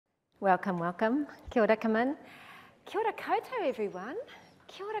Welcome, welcome. Kia ora, come in. Kia ora koutou, everyone.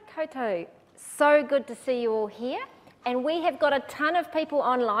 Kia ora koutou. So good to see you all here. And we have got a ton of people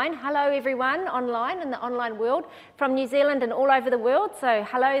online. Hello, everyone, online in the online world, from New Zealand and all over the world. So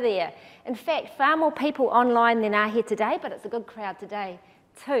hello there. In fact, far more people online than are here today, but it's a good crowd today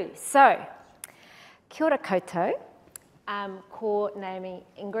too. So, kia ora koutou. Ko Naomi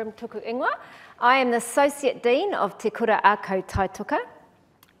Ingram tuku ingoa. I am the Associate Dean of Te Kura Ākau Taitoka.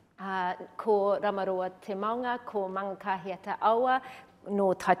 Ko Ramaroa Te Maunga, ko Mangakahiata Aua,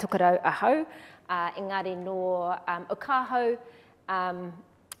 no Taitokarau Ahau, engari no Ākau,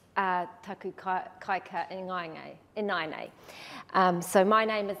 taku kaika inainei. So my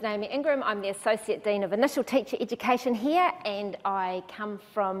name is Naomi Ingram. I'm the Associate Dean of Initial Teacher Education here, and I come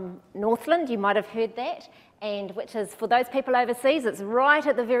from Northland. You might have heard that, and which is, for those people overseas, it's right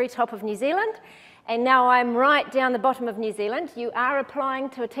at the very top of New Zealand. And now I'm right down the bottom of New Zealand. You are applying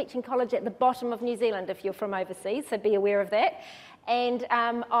to a teaching college at the bottom of New Zealand if you're from overseas, so be aware of that. And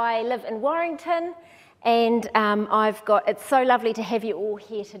I live in Warrington, and it's so lovely to have you all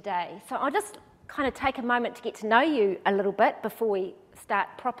here today. So I'll just kind of take a moment to get to know you a little bit before we start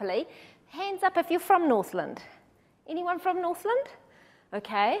properly. Hands up if you're from Northland. Anyone from Northland?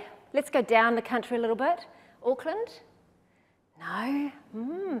 Okay, let's go down the country a little bit. Auckland? No?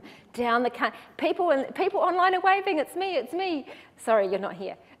 Down the country. People online are waving, it's me. Sorry, you're not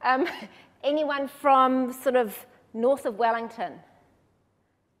here. Anyone from sort of north of Wellington?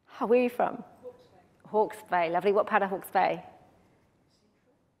 Oh, where are you from? Hawke's Bay. Hawke's Bay, lovely. What part of Hawke's Bay?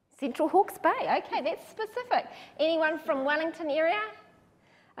 Central Hawke's Bay, okay, that's specific. Anyone from Wellington area?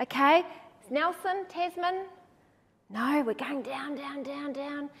 Okay, Nelson, Tasman? No, we're going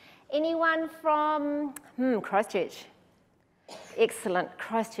down. Anyone from Christchurch? Excellent,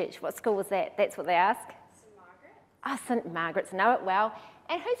 Christchurch. What school was that? That's what they ask? St Margaret's. Ah, St Margaret's, know it well.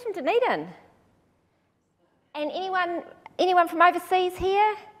 And who's from Dunedin? And anyone from overseas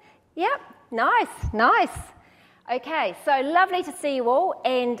here? Yep, nice. Okay, so lovely to see you all.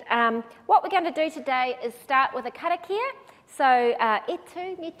 And what we're going to do today is start with a karakia. So,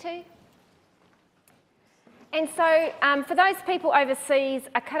 etu, netu. And so, for those people overseas,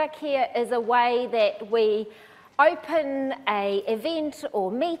 a karakia is a way that we open an event or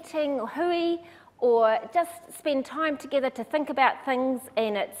meeting or hui, or just spend time together to think about things,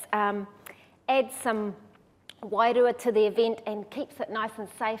 and it's adds some wairua to the event and keeps it nice and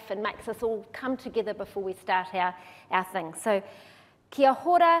safe and makes us all come together before we start our thing. So, kia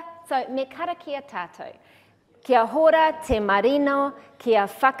hora, so me karakia tātou. Kia hora te marino, kia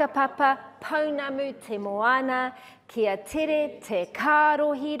whakapapa, pounamu te moana, kia tere te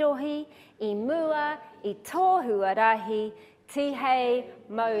kārohirohi, I mua, I tōhua rahi, tihei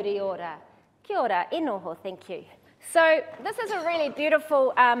mauri ora. Kia ora, e noho, thank you. So this is a really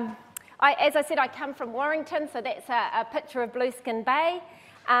beautiful, as I said, I come from Warrington, so that's a picture of Blueskin Bay.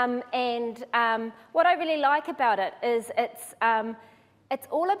 And what I really like about it is it's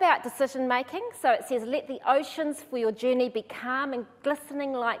all about decision making. So it says, let the oceans for your journey be calm and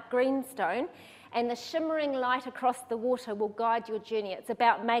glistening like greenstone, and the shimmering light across the water will guide your journey. It's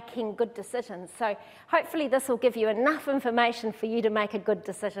about making good decisions. So hopefully this will give you enough information for you to make a good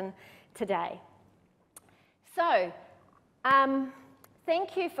decision today. So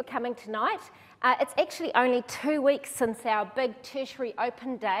thank you for coming tonight. It's actually only 2 weeks since our big tertiary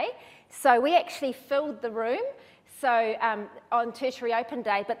open day. So we actually filled the room. So on Tertiary Open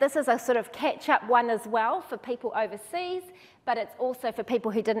Day, but this is a sort of catch-up one as well for people overseas, but it's also for people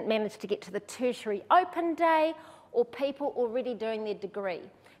who didn't manage to get to the Tertiary Open Day, or people already doing their degree.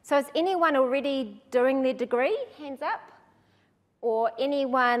 So is anyone already doing their degree? Hands up. Or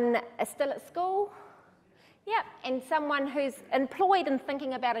anyone still at school? Yep, and someone who's employed and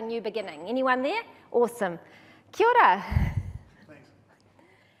thinking about a new beginning. Anyone there? Awesome. Kia ora.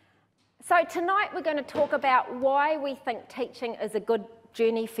 So tonight we're going to talk about why we think teaching is a good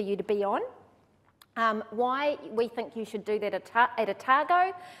journey for you to be on, why we think you should do that at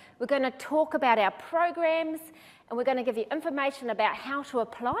Otago. We're going to talk about our programs, and we're going to give you information about how to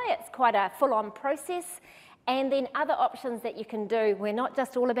apply. It's quite a full-on process, and then other options that you can do. We're not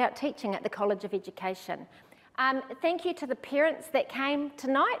just all about teaching at the College of Education. Thank you to the parents that came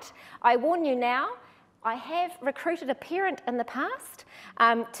tonight. I warn you now, I have recruited a parent in the past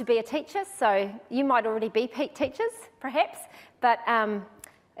to be a teacher, so you might already be teachers, perhaps, but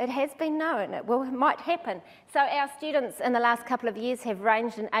it has been known, it might happen. So our students in the last couple of years have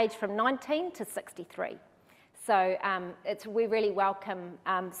ranged in age from 19 to 63. So we really welcome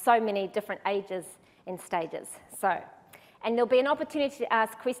so many different ages and stages. And there'll be an opportunity to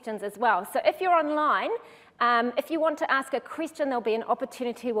ask questions as well. So if you're online, If you want to ask a question, there'll be an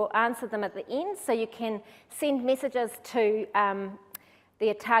opportunity, we'll answer them at the end, so you can send messages to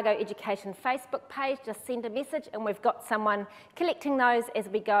the Ākau Education Facebook page, just send a message and we've got someone collecting those as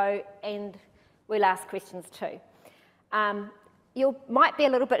we go, and we'll ask questions too. You might be a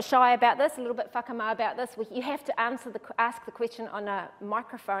little bit shy about this, a little bit whakama about this. You have to ask the question on a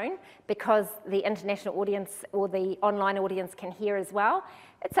microphone because the international audience or the online audience can hear as well.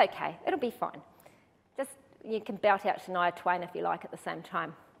 It's okay, it'll be fine. Just, you can belt out Shania Twain if you like at the same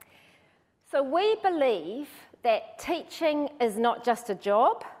time. So we believe that teaching is not just a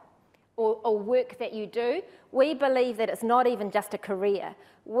job or work that you do. We believe that it's not even just a career.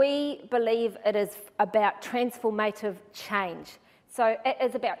 We believe it is about transformative change. So it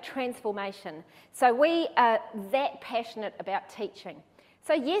is about transformation. So we are that passionate about teaching.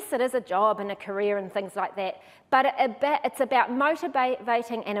 So yes, it is a job and a career and things like that, but it's about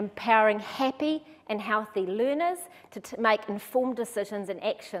motivating and empowering happy and healthy learners to make informed decisions and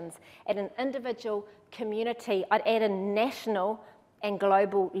actions at an individual, community, at a national and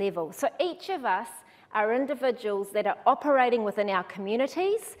global level. So each of us are individuals that are operating within our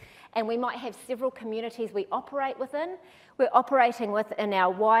communities, and we might have several communities we operate within. We're operating within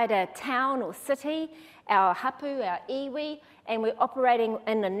our wider town or city, our hapu, our iwi, and we're operating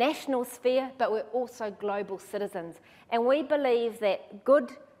in the national sphere, but we're also global citizens. And we believe that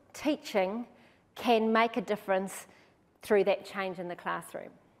good teaching can make a difference through that change in the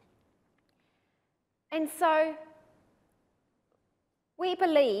classroom. And so we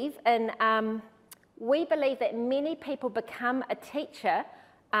believe that many people become a teacher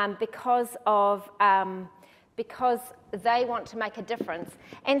because they want to make a difference.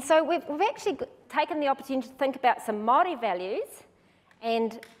 And so we've actually taken the opportunity to think about some Māori values.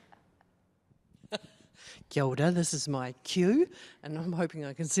 And kia ora, this is my cue, and I'm hoping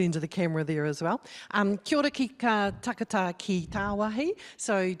I can see into the camera there as well. Kia ora ki ka takata ki tāwahi.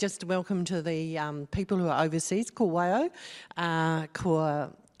 So just welcome to the people who are overseas. Ko waio,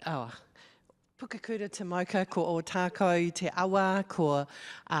 ko Pukakura te mauka, ko otago te awa, ko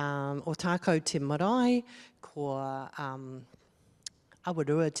otago te marae, ko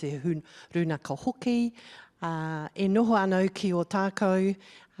awarua te runa ka hoki, e noho anō ki otago,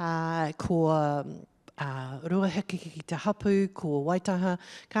 ko ruahiki ki te hapu, ko waitaha,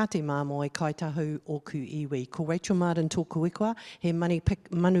 ka te māmoe kaitahu oku iwi. Ko Rachel Martin tōku ikua, he manu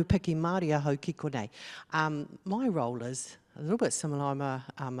piki Māori ahau ki konei. My role is a little bit similar.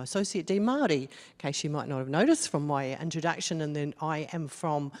 I'm a Associate Dean Māori, in case you might not have noticed from my introduction, and then I am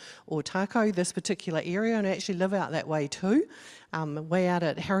from Ōtākau, this particular area, and I actually live out that way too, way out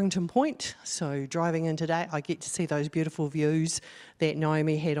at Harrington Point. So driving in today, I get to see those beautiful views that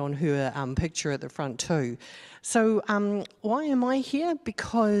Naomi had on her picture at the front too. So why am I here?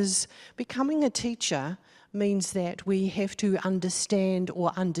 Because becoming a teacher means that we have to understand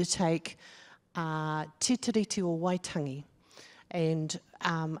or undertake te tiriti o waitangi, and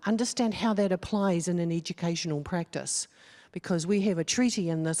understand how that applies in an educational practice. Because we have a treaty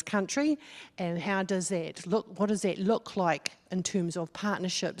in this country, and how does that look, what does that look like in terms of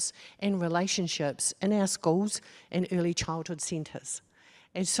partnerships and relationships in our schools and early childhood centres.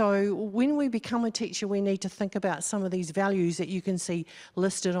 And so when we become a teacher, we need to think about some of these values that you can see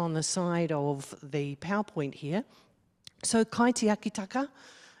listed on the side of the PowerPoint here. So kai te akitaka,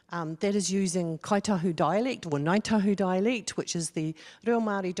 that is using Kaitahu dialect or Ngaitahu dialect, which is the Reo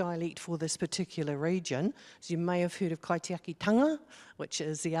Māori dialect for this particular region. So you may have heard of Kaitiakitanga, which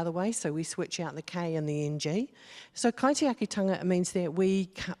is the other way, so we switch out the K and the NG. So Kaitiakitanga means that we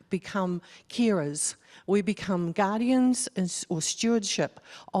become carers, we become guardians or stewardship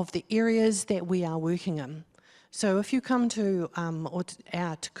of the areas that we are working in. So if you come to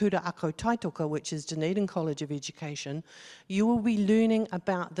our Te Kura Ākau Taitoka, which is Dunedin College of Education, you will be learning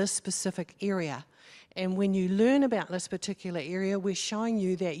about this specific area. And when you learn about this particular area, we're showing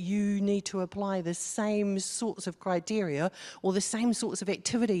you that you need to apply the same sorts of criteria or the same sorts of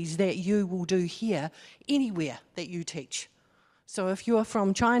activities that you will do here anywhere that you teach. So if you're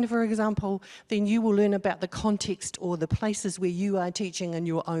from China, for example, then you will learn about the context or the places where you are teaching in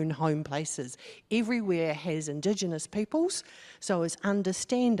your own home places. Everywhere has Indigenous peoples, so it's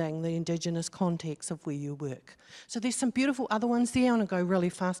understanding the Indigenous context of where you work. So there's some beautiful other ones there. I'm going to go really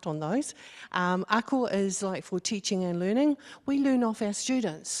fast on those. Ākau is like for teaching and learning. We learn off our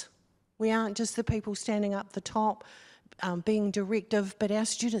students. We aren't just the people standing up the top, being directive, but our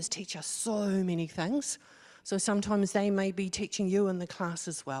students teach us so many things. So sometimes they may be teaching you in the class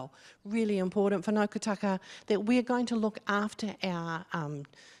as well. Really important for Nokutaka that we're going to look after our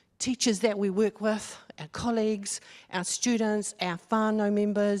teachers that we work with, our colleagues, our students, our whānau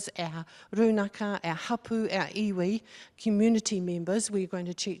members, our rūnaka, our hapu, our iwi, community members, we're going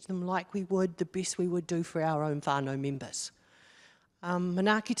to treat them like we would, the best we would do for our own whānau members.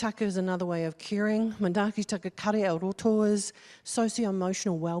 Manaakitaka is another way of caring. Manaakitaka kare au roto is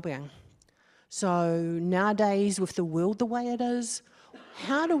socio-emotional wellbeing. So nowadays, with the world the way it is,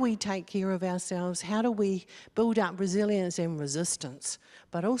 how do we take care of ourselves? How do we build up resilience and resistance,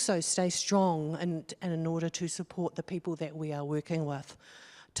 but also stay strong in order to support the people that we are working with?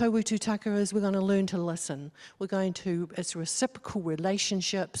 Tauwututaka is we're going to learn to listen. It's reciprocal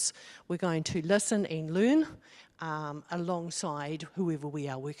relationships. We're going to listen and learn alongside whoever we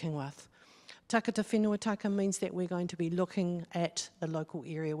are working with. Takata whenua taka means that we're going to be looking at the local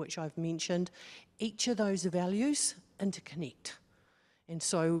area, which I've mentioned. Each of those values interconnect. And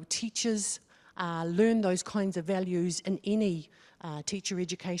so teachers learn those kinds of values in any teacher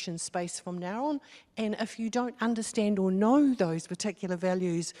education space from now on. And if you don't understand or know those particular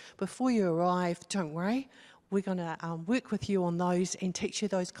values before you arrive, don't worry. We're going to work with you on those and teach you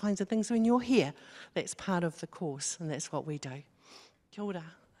those kinds of things when you're here. That's part of the course, and that's what we do. Kia ora.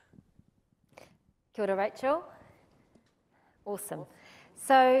 Kia ora, Rachel. Awesome.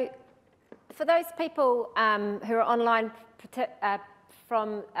 So, for those people who are online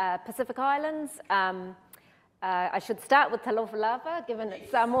from Pacific Islands, I should start with Talofa Lava, given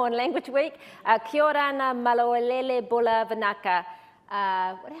it's Samoan Language Week. Kia ora na malolele bola vanaka.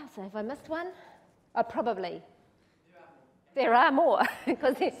 What else? Have I missed one? Oh, probably. There are more,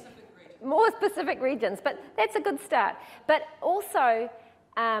 because there's more specific regions, but that's a good start. But also,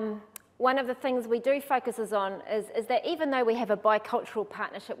 one of the things we do focus on is that even though we have a bicultural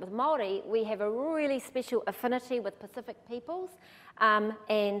partnership with Māori, we have a really special affinity with Pacific peoples.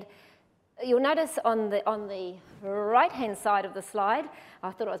 And you'll notice on the right-hand side of the slide,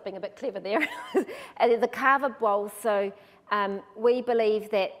 I thought I was being a bit clever there, the kava bowl. So we believe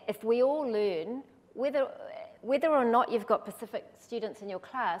that if we all learn, whether or not you've got Pacific students in your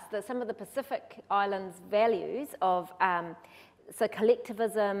class, that some of the Pacific Islands values of so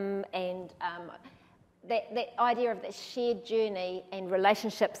collectivism and that idea of that shared journey and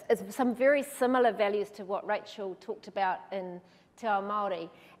relationships is some very similar values to what Rachel talked about in Te Ao Māori.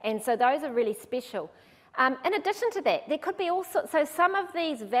 And so those are really special. In addition to that, there could be also, so some of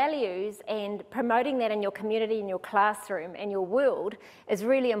these values and promoting that in your community, in your classroom, and your world is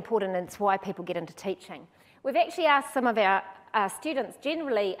really important, and it's why people get into teaching. We've actually asked some of our students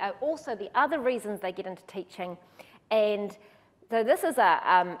generally also the other reasons they get into teaching, and so this is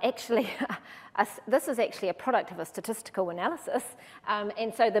actually a product of a statistical analysis,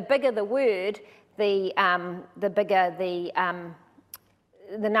 and so the bigger the word, the bigger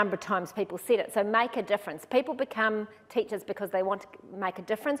the number of times people said it. So make a difference. People become teachers because they want to make a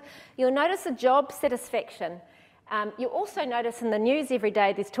difference. You'll notice a job satisfaction. You'll also notice in the news every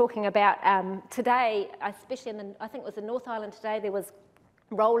day there's talking about today, especially I think it was in North Island today, there was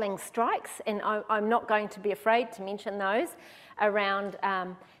rolling strikes, and I'm not going to be afraid to mention those, around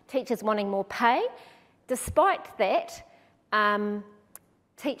teachers wanting more pay. Despite that,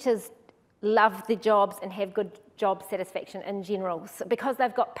 teachers love their jobs and have good job satisfaction in general, so because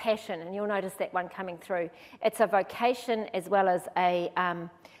they've got passion, and you'll notice that one coming through. It's a vocation as well as a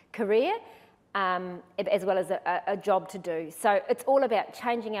career, as well as a job to do. So it's all about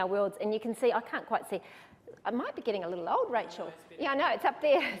changing our worlds, and you can see, I can't quite see, I might be getting a little old, Rachel. Yeah, I know, it's up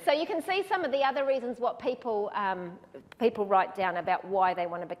there. So you can see some of the other reasons what people write down about why they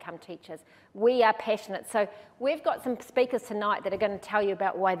want to become teachers. We are passionate. So we've got some speakers tonight that are going to tell you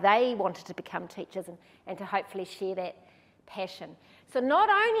about why they wanted to become teachers and to hopefully share that passion. So not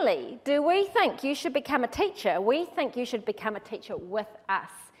only do we think you should become a teacher, we think you should become a teacher with us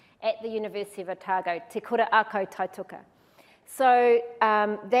at the University of Otago, Te Kura Ākau Taitoka. So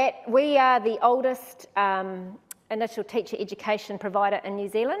that we are the oldest initial teacher education provider in New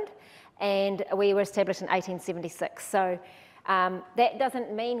Zealand, and we were established in 1876. So that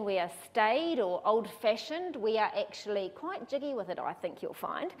doesn't mean we are staid or old-fashioned. We are actually quite jiggy with it, I think you'll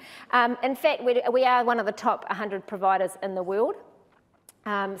find. In fact, we are one of the top 100 providers in the world.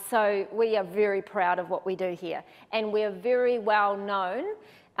 So we are very proud of what we do here, and we're very well known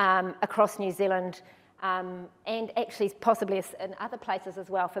across New Zealand, and actually possibly in other places as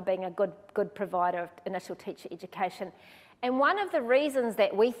well, for being a good provider of initial teacher education. And one of the reasons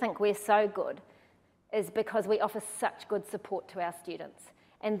that we think we're so good is because we offer such good support to our students.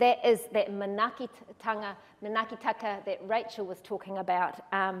 And that is that manaakitaka that Rachel was talking about.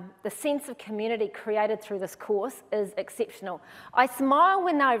 The sense of community created through this course is exceptional. I smile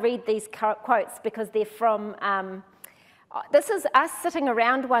when I read these quotes because they're from This is us sitting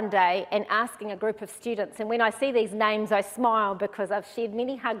around one day and asking a group of students, and when I see these names, I smile because I've shared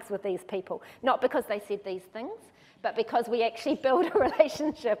many hugs with these people, not because they said these things, but because we actually build a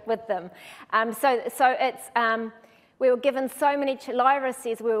relationship with them. So it's, we were given so many, Lyra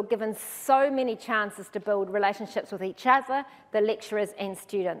says we were given so many chances to build relationships with each other, the lecturers and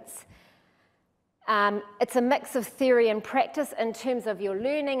students. It's a mix of theory and practice in terms of your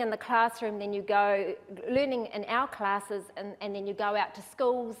learning in the classroom, then you go learning in our classes, and then you go out to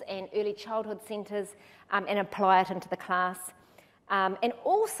schools and early childhood centres and apply it into the class. And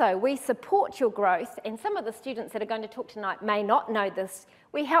also we support your growth, and some of the students that are going to talk tonight may not know this.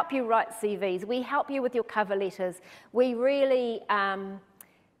 We help you write CVs, we help you with your cover letters, we really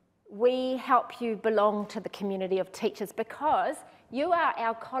we help you belong to the community of teachers because you are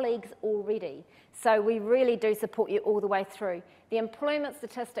our colleagues already. So we really do support you all the way through. The employment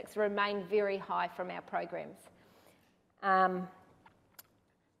statistics remain very high from our programs.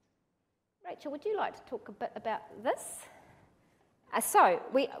 Rachel, would you like to talk a bit about this? So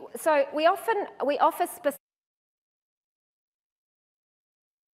we offer specific.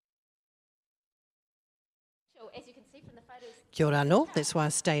 As you can see from the photos. Kia ora no, that's why I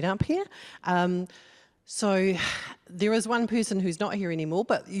stayed up here. So there is one person who's not here anymore,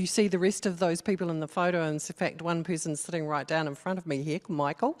 but you see the rest of those people in the photo, and in fact one person sitting right down in front of me here,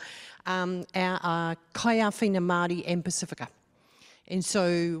 Michael, our Kaiawhina Māori and Pacifica. And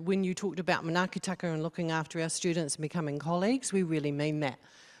so when you talked about manaakitaka and looking after our students and becoming colleagues, we really mean that.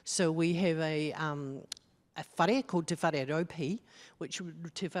 So we have a whare called Te Whare Raupi, which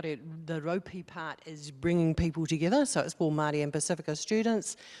the Raupi part is bringing people together. So it's for Māori and Pacifica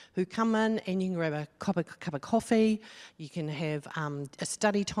students who come in, and you can grab a cup of coffee. You can have a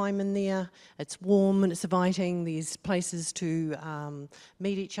study time in there. It's warm and it's inviting. There's places to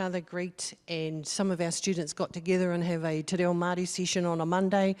meet each other, greet, and some of our students got together and have a Te Reo Māori session on a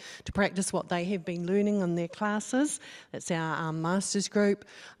Monday to practice what they have been learning in their classes. That's our masters group.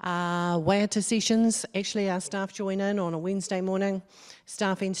 Waiata sessions, actually our staff join in on a Wednesday morning,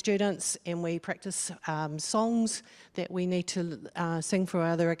 staff and students, and we practice songs that we need to sing for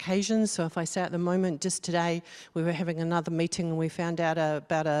other occasions. So if I say at the moment, just today we were having another meeting and we found out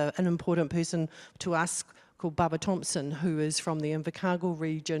about an important person to us called Baba Thompson, who is from the Invercargill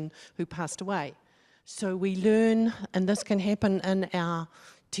region, who passed away. So we learn, and this can happen in our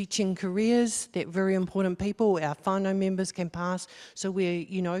teaching careers, that very important people, our whānau members can pass. So we're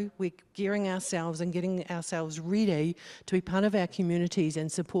gearing ourselves and getting ourselves ready to be part of our communities and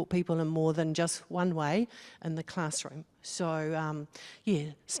support people in more than just one way in the classroom. So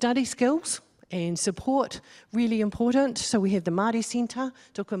study skills and support, really important. So we have the Māori Centre,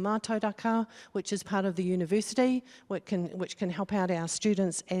 Tuku Mātauraka, which is part of the university, which can help out our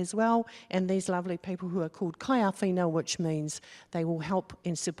students as well. And these lovely people who are called Kaiawhina, which means they will help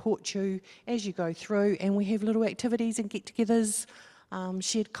and support you as you go through. And we have little activities and get-togethers,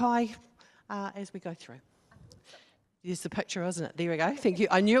 shared kai, as we go through. There's the picture, isn't it? There we go. Thank you.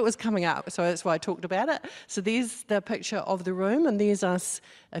 I knew it was coming up, so that's why I talked about it. So there's the picture of the room, and there's us.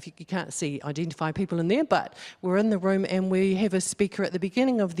 If you can't identify people in there, but we're in the room, and we have a speaker at the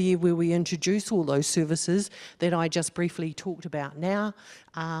beginning of the year where we introduce all those services that I just briefly talked about now.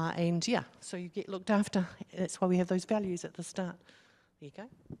 So you get looked after. That's why we have those values at the start. There you go.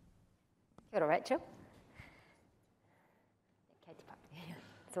 Kia ora, Rachel.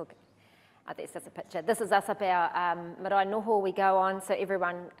 It's all good. That's just a picture. This is us up our marae noho we go on, so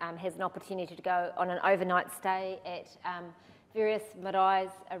everyone has an opportunity to go on an overnight stay at various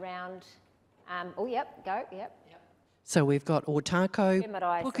maraes around. So we've got Ākau,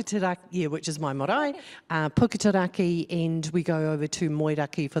 Puketeraki, which is my marae, Puketeraki, and we go over to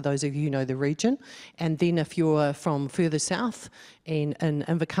Moeraki for those of you who know the region. And then if you're from further south and in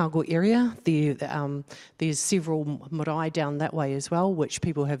Invercargill area, there's several marae down that way as well, which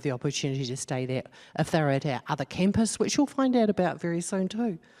people have the opportunity to stay there if they're at our other campus, which you'll find out about very soon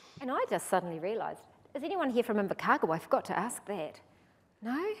too. And I just suddenly realised, is anyone here from Invercargill? I forgot to ask that.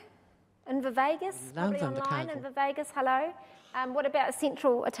 No? Invervegas, probably online, Invervegas, hello. What about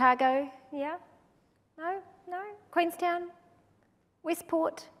Central Otago? Yeah? No? Queenstown?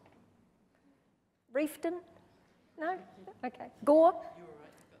 Westport? Reefton? No? Okay. Gore?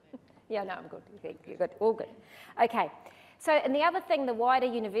 Yeah, no, I'm good. You're good. All good. Okay. So, and the other thing the wider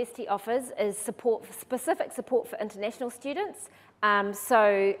university offers is specific support for international students. There's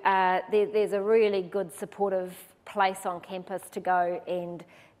a really good supportive place on campus to go and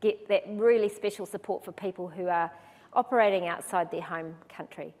get that really special support for people who are operating outside their home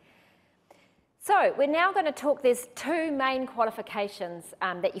country. So we're now going to talk, there's two main qualifications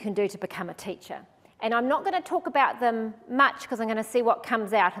that you can do to become a teacher. And I'm not going to talk about them much because I'm going to see what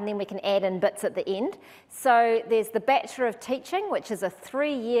comes out and then we can add in bits at the end. So there's the Bachelor of Teaching, which is a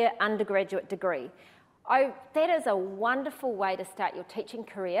 3-year undergraduate degree. That is a wonderful way to start your teaching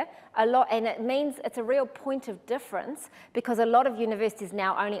career, and it means it's a real point of difference because a lot of universities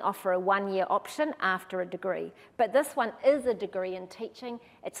now only offer a 1-year option after a degree. But this one is a degree in teaching.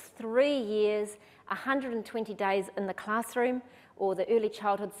 It's 3 years, 120 days in the classroom or the early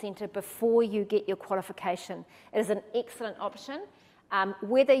childhood centre before you get your qualification. It is an excellent option.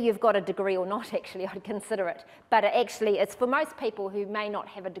 Whether you've got a degree or not, actually, I'd consider it. But it's for most people who may not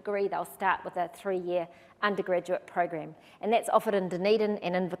have a degree, they'll start with a 3-year undergraduate program. And that's offered in Dunedin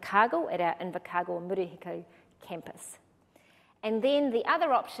and Invercargill at our Invercargill Murihiku campus. And then the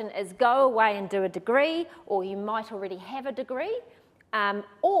other option is go away and do a degree, or you might already have a degree,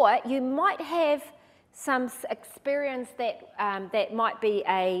 or you might have some experience that might be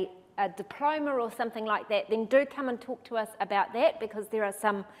a diploma or something like that. Then do come and talk to us about that, because there are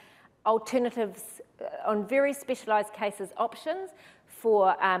some alternatives on very specialised cases options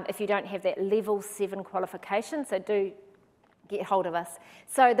for if you don't have that level 7 qualification, so do get hold of us.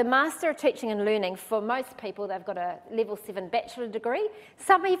 So the Master of Teaching and Learning, for most people, they've got a level 7 bachelor degree.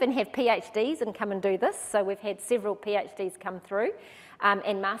 Some even have PhDs and come and do this, so we've had several PhDs come through,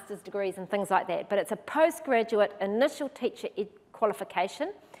 and master's degrees and things like that. But it's a postgraduate initial teacher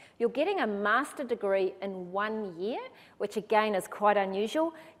qualification. You're getting a master degree in 1 year, which again is quite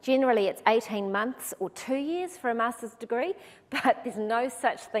unusual. Generally it's 18 months or 2 years for a master's degree, but there's no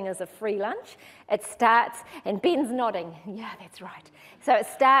such thing as a free lunch. It starts, and Ben's nodding, yeah, that's right. So it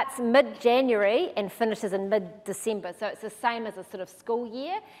starts mid-January and finishes in mid-December. So it's the same as a sort of school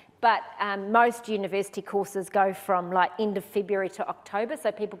year, but most university courses go from like end of February to October,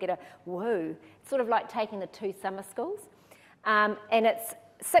 so people get a whoa. It's sort of like taking the 2 summer schools. And it's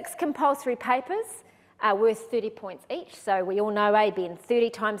 6 compulsory papers worth 30 points each. So we all know ABN, 30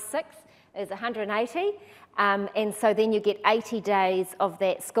 times 6 is 180. And so then you get 80 days of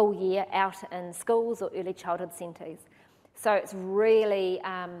that school year out in schools or early childhood centres. So it's really,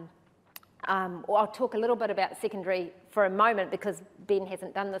 I'll talk a little bit about secondary for a moment because Ben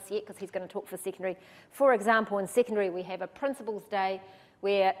hasn't done this yet because he's going to talk for secondary. For example, in secondary we have a Principals Day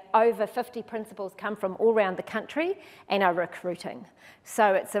where over 50 principals come from all around the country and are recruiting.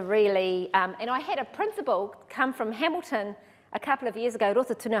 So it's a really, and I had a principal come from Hamilton a couple of years ago,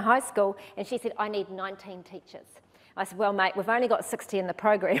 Rototuna High School, and she said, I need 19 teachers. I said, well, mate, we've only got 60 in the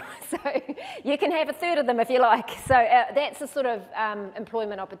program, so you can have a third of them if you like. So that's the sort of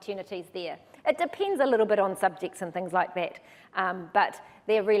employment opportunities there. It depends a little bit on subjects and things like that, but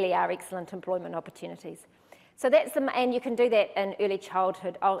there really are excellent employment opportunities. So that's and you can do that in early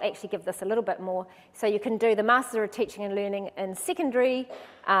childhood. I'll actually give this a little bit more. So you can do the Master of Teaching and Learning in secondary,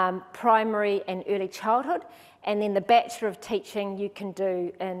 primary and early childhood, and then the Bachelor of Teaching you can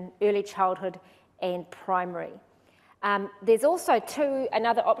do in early childhood and primary. There's also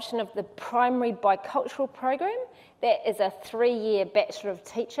another option of the primary bicultural program. That is a 3-year Bachelor of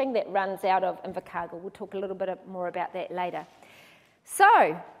Teaching that runs out of Invercargill. We'll talk a little bit more about that later.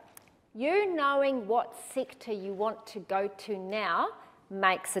 So, you knowing what sector you want to go to now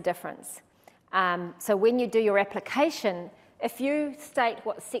makes a difference. So when you do your application, if you state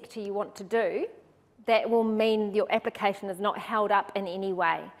what sector you want to do, that will mean your application is not held up in any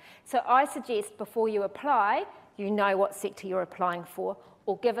way. So I suggest before you apply, you know what sector you're applying for,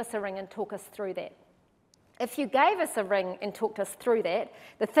 or give us a ring and talk us through that. If you gave us a ring and talked us through that,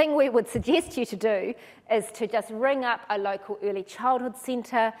 the thing we would suggest you to do is to just ring up a local early childhood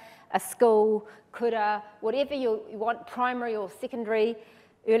centre, a school, Kura, whatever you want, primary or secondary,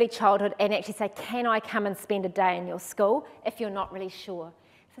 early childhood, and actually say, can I come and spend a day in your school if you're not really sure?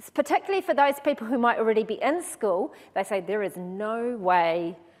 Particularly for those people who might already be in school, they say, there is no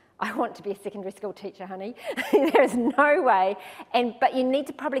way I want to be a secondary school teacher, honey. There is no way. But you need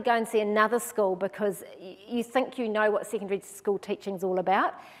to probably go and see another school because you think you know what secondary school teaching is all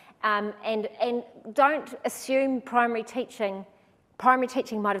about. And don't assume primary teaching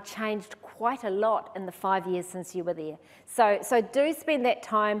might have changed quite a lot in the 5 years since you were there. So do spend that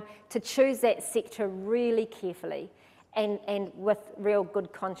time to choose that sector really carefully and with real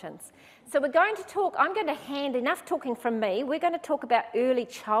good conscience. So we're going to talk, I'm going to hand enough talking from me, we're going to talk about early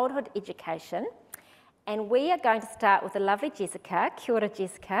childhood education, and we are going to start with the lovely Jessica. Kia ora,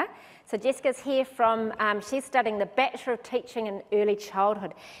 Jessica. So Jessica's here from, she's studying the Bachelor of Teaching in Early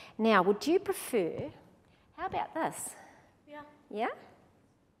Childhood. Now, would you prefer, how about this? Yeah. Yeah?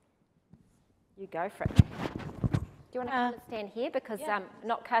 You go for it. Do you want to come and stand here? Because yeah.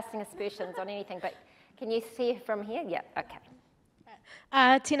 not casting aspersions on anything, but can you see from here? Yeah, okay.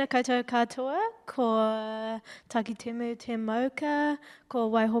 Tēnā koutou katoa, ko takitumu te mauka, ko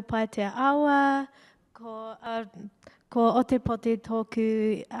waihopai te awa, ko otepoti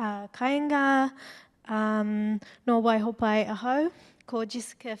tōku kāinga, no waihopai ahau, ko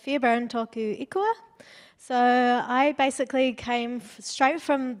Jessica Fairbairn tōku ikua. So I basically came straight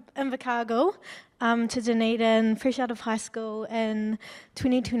from Invercargill to Dunedin, fresh out of high school in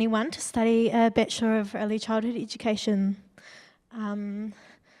 2021 to study a Bachelor of Early Childhood Education.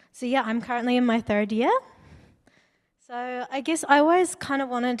 So yeah, I'm currently in my 3rd year. So I guess I always kind of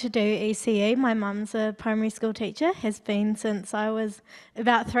wanted to do ECE. My mum's a primary school teacher, has been since I was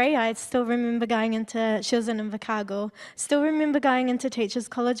about 3. I still remember she was in Invercargill, still remember going into Teachers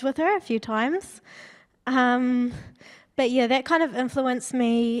College with her a few times. But yeah, that kind of influenced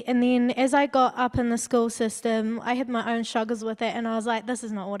me. And then as I got up in the school system, I had my own struggles with it, and I was like, this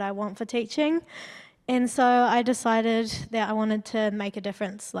is not what I want for teaching. And so I decided that I wanted to make a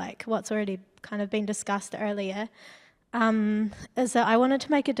difference, like what's already kind of been discussed earlier, is that I wanted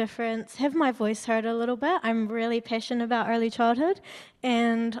to make a difference, have my voice heard a little bit. I'm really passionate about early childhood,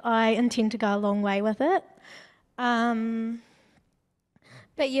 and I intend to go a long way with it.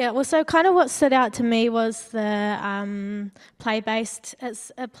 But yeah, also kind of what stood out to me was the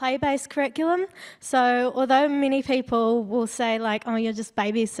it's a play-based curriculum. So although many people will say like, oh, you're just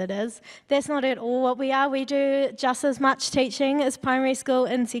babysitters, that's not at all what we are. We do just as much teaching as primary school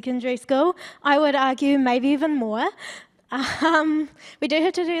and secondary school. I would argue maybe even more. We do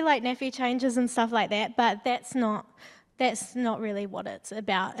have to do like nappy changes and stuff like that, but that's not really what it's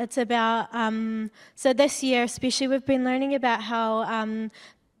about. It's about, so this year especially, we've been learning about how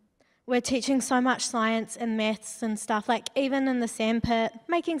we're teaching so much science and maths and stuff, like even in the sandpit,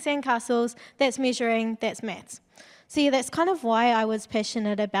 making sandcastles, that's measuring, that's maths. So yeah, that's kind of why I was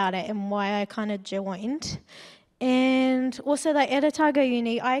passionate about it and why I kind of joined. And also like at Otago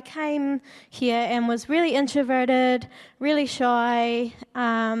Uni, I came here and was really introverted, really shy.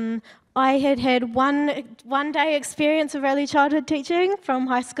 I had one day experience of early childhood teaching from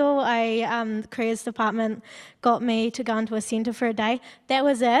high school. The careers department got me to go into a centre for a day. That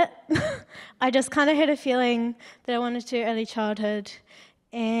was it. I just kind of had a feeling that I wanted to do early childhood.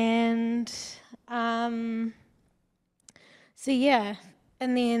 And so yeah,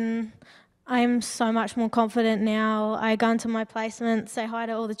 and then I'm so much more confident now. I go into my placement, say hi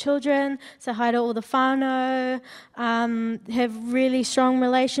to all the children, say hi to all the whānau, have really strong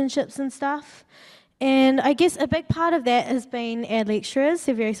relationships and stuff. And I guess a big part of that has been our lecturers.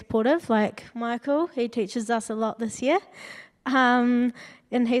 They're very supportive, like Michael, he teaches us a lot this year.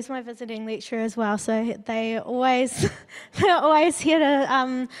 And he's my visiting lecturer as well, so they're always here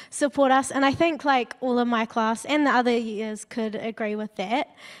to support us. And I think like all of my class and the other years could agree with that.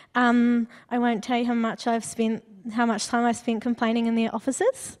 I won't tell you how much time I've spent complaining in their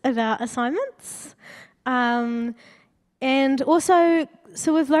offices about assignments. And also,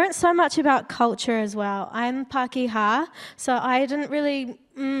 so we've learnt so much about culture as well. I'm Pākehā, so I didn't really,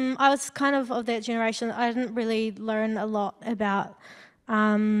 I was kind of that generation. I didn't really learn a lot about te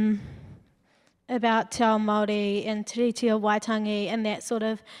ao Māori and tiriti o Waitangi and that sort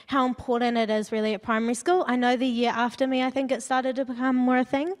of how important it is really at primary school. I know the year after me, I think it started to become more a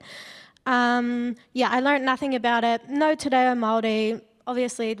thing. Yeah, I learned nothing about it. No te reo Māori,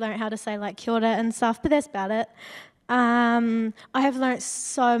 obviously learned how to say like kia ora and stuff, but that's about it. I have learnt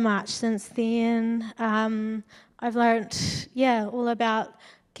so much since then. I've learnt, all about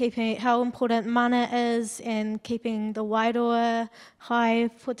how important mana is and keeping the wairoa high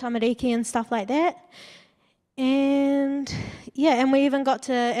for tamariki and stuff like that. And and we even got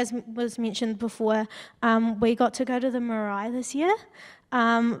to, as was mentioned before, we got to go to the marae this year.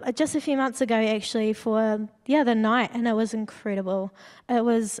 Just a few months ago actually for the night, and it was incredible. It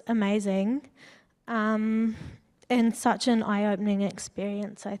was amazing. And such an eye-opening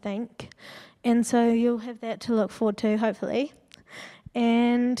experience, I think. And so you'll have that to look forward to, hopefully.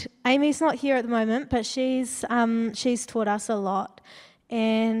 And Amy's not here at the moment, but she's taught us a lot.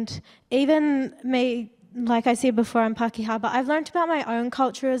 And even me, like I said before, I'm Pākehā, but I've learnt about my own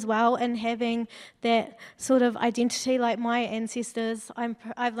culture as well, and having that sort of identity, like my ancestors,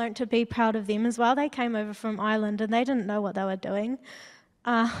 I've learnt to be proud of them as well. They came over from Ireland and they didn't know what they were doing.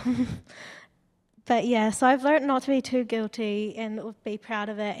 But so I've learnt not to be too guilty and be proud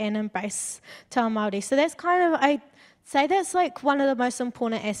of it and embrace te ao Māori. So that's kind of, I say that's like one of the most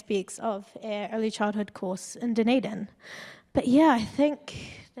important aspects of our early childhood course in Dunedin. But I think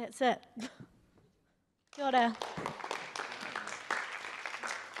that's it. Kia ora.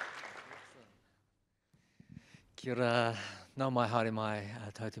 Kia ora, Nā mai haere mai,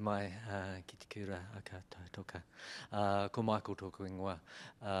 tauti mai ki te Kura, Ākau, Taitoka. Ko Michael tōku ingoa.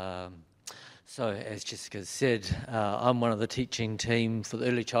 So, as Jessica said, I'm one of the teaching team for the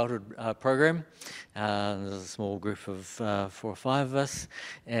early childhood program. There's a small group of 4 or 5 of us,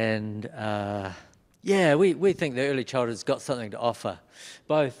 and yeah, we think that early childhood's got something to offer,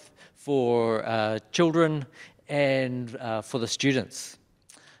 both for children and for the students.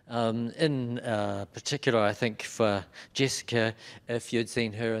 In particular, I think for Jessica, if you'd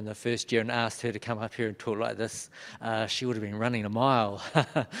seen her in the first year and asked her to come up here and talk like this, she would have been running a mile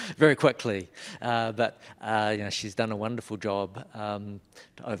very quickly. But you know, she's done a wonderful job to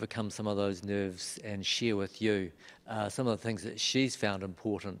overcome some of those nerves and share with you some of the things that she's found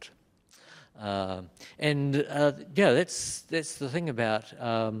important. Yeah, that's the thing about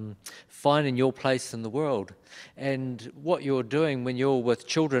finding your place in the world. And what you're doing when you're with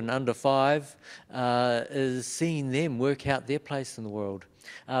children under 5 is seeing them work out their place in the world.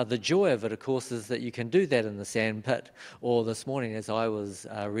 The joy of it, of course, is that you can do that in the sandpit, or this morning as I was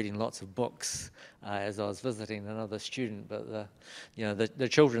reading lots of books as I was visiting another student, but the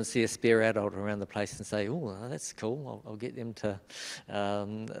children see a spare adult around the place and say, oh, that's cool, I'll get them to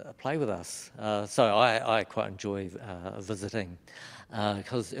play with us. So I quite enjoy visiting,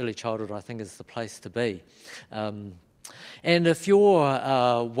 because early childhood, I think, is the place to be. And if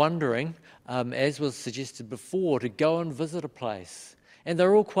you're wondering, as was suggested before, to go and visit a place, and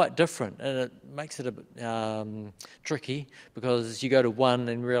they're all quite different, and it makes it a bit tricky, because you go to one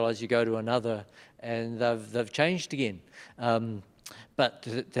and realise you go to another and they've changed again. But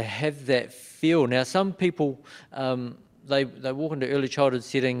to have that feel, now some people, they walk into early childhood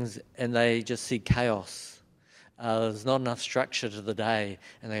settings and they just see chaos. There's not enough structure to the day,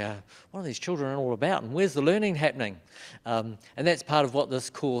 and they go, what are these children all about, and where's the learning happening? And that's part of what this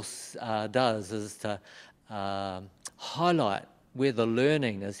course does, is to highlight where the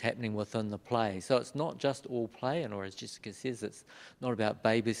learning is happening within the play. So it's not just all play, or as Jessica says, it's not about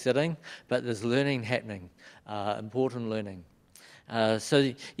babysitting, but there's learning happening, important learning.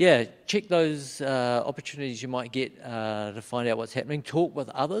 So yeah, check those opportunities you might get to find out what's happening. Talk with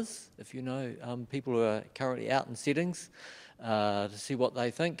others, if you know people who are currently out in settings, to see what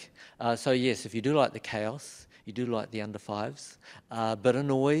they think. So yes, if you do like the chaos, you do like the under 5s, bit of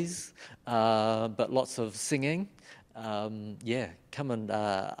noise, but lots of singing, yeah, come and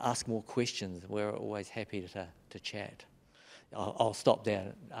ask more questions. We're always happy to chat. I'll stop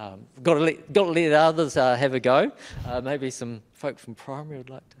there. Got to let others have a go. Maybe some folk from primary would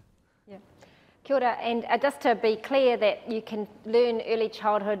like to. Yeah. Kia ora, and just to be clear that you can learn early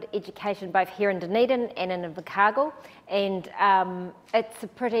childhood education both here in Dunedin and in Ākau, and it's a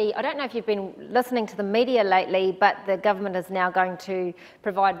pretty, I don't know if you've been listening to the media lately, but the government is now going to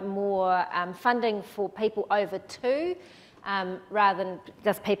provide more funding for people over 2, rather than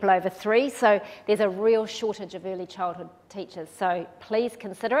just people over 3. So there's a real shortage of early childhood teachers. So please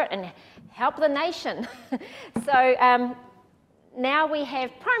consider it and help the nation. So now we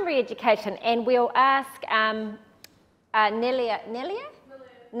have primary education, and we'll ask Nelia,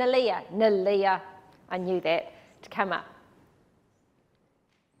 I knew that, to come up.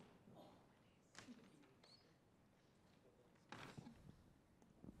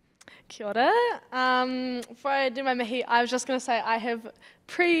 Kia ora. Before I do my mihi, I was just going to say I have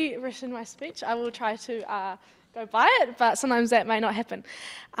pre-written my speech. I will try to go by it, but sometimes that may not happen.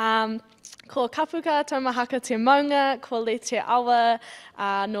 Ko kapuka taumahaka te maunga, ko le te awa,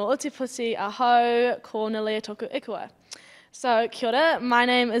 no utiputi ahau, ko Nalea toku ikua. So, kia ora, my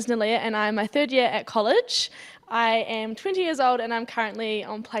name is Nalea and I'm my 3rd year at college. I am 20 years old and I'm currently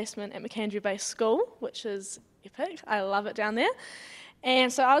on placement at McAndrew Bay School, which is epic. I love it down there.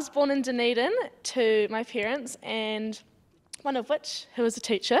 And so I was born in Dunedin to my parents, and one of which who was a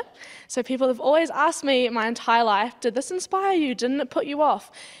teacher. So people have always asked me my entire life, did this inspire you? Didn't it put you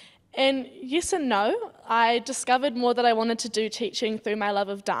off? And yes and no. I discovered more that I wanted to do teaching through my love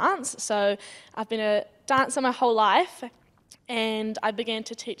of dance. So I've been a dancer my whole life, and I began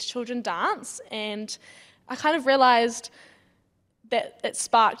to teach children dance, and I kind of realised that it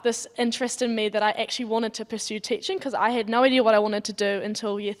sparked this interest in me that I actually wanted to pursue teaching, because I had no idea what I wanted to do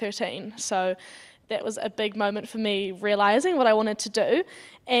until year 13. So that was a big moment for me, realising what I wanted to do.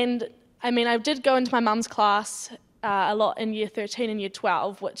 And I mean, I did go into my mum's class a lot in year 13 and year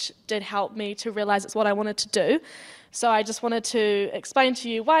 12, which did help me to realise it's what I wanted to do. So I just wanted to explain to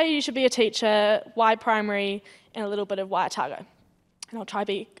you why you should be a teacher, why primary, and a little bit of why Otago. And I'll try to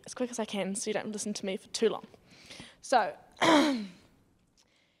be as quick as I can so you don't listen to me for too long. So,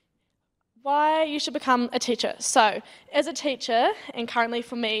 why you should become a teacher. So, as a teacher, and currently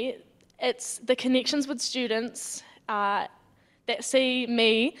for me, it's the connections with students that see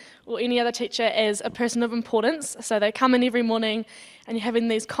me or any other teacher as a person of importance. So they come in every morning and you're having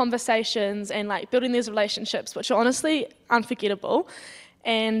these conversations and like building these relationships, which are honestly unforgettable.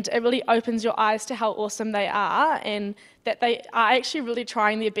 And it really opens your eyes to how awesome they are, and that they are actually really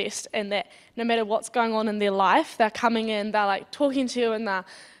trying their best, and that no matter what's going on in their life, they're coming in, they're like talking to you, and they're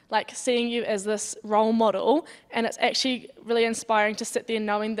like seeing you as this role model. And it's actually really inspiring to sit there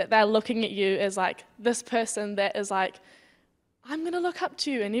knowing that they're looking at you as like this person that is like, I'm going to look up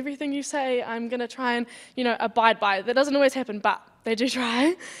to you, and everything you say, I'm going to try and, abide by. That doesn't always happen, but they do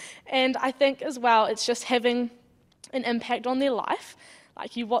try. And I think as well, it's just having an impact on their life.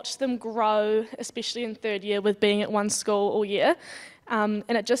 Like you watch them grow, especially in third year with being at one school all year. And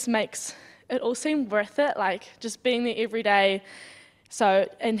it just makes it all seem worth it, like just being there every day. So,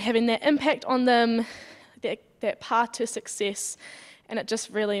 and having that impact on them, that path to success, and it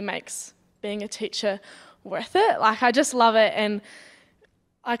just really makes being a teacher worth it. Like I just love it, and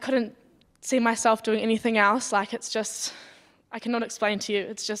I couldn't see myself doing anything else. Like it's just, I cannot explain to you.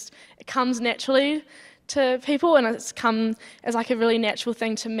 It's just, it comes naturally to people, and it's come as like a really natural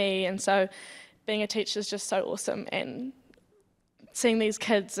thing to me. And so being a teacher is just so awesome, and seeing these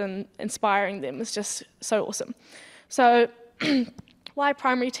kids and inspiring them is just so awesome. So why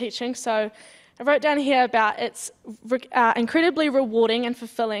primary teaching? So I wrote down here about it's incredibly rewarding and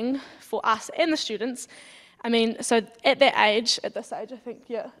fulfilling for us and the students. I mean, so at this age, I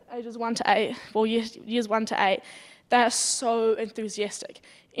think, ages 1 to 8, well, years 1 to 8, they're so enthusiastic.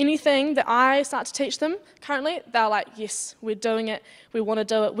 Anything that I start to teach them currently, they're like, yes, we're doing it, we want to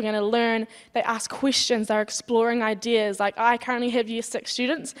do it, we're going to learn. They ask questions, they're exploring ideas. Like I currently have year 6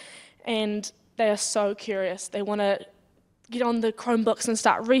 students, and they are so curious. They want to get on the Chromebooks and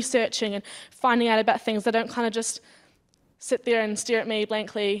start researching and finding out about things. They don't kind of just sit there and stare at me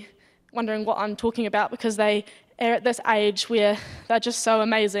blankly, wondering what I'm talking about, because they are at this age where they're just so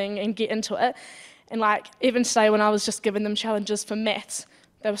amazing and get into it. And like even today when I was just giving them challenges for maths,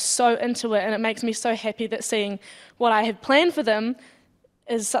 they were so into it, and it makes me so happy that seeing what I have planned for them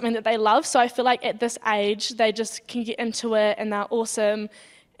is something that they love. So I feel like at this age, they just can get into it, and they're awesome,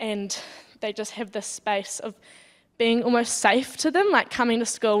 and they just have this space of being almost safe to them, like coming to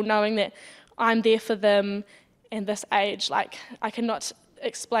school knowing that I'm there for them in this age. Like I cannot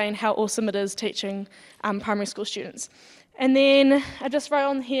explain how awesome it is teaching primary school students. And then I just wrote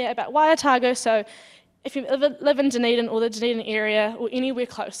on here about why Otago. So if you live in Dunedin or the Dunedin area or anywhere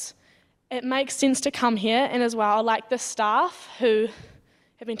close, it makes sense to come here. And as well, like the staff who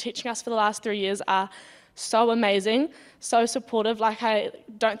have been teaching us for the last 3 years are so amazing, so supportive. Like I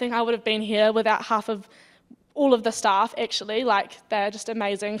don't think I would have been here without half of all of the staff actually. Like they're just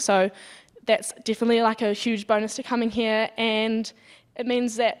amazing. So that's definitely like a huge bonus to coming here. And it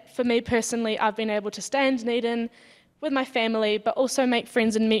means that for me personally, I've been able to stay in Dunedin with my family, but also make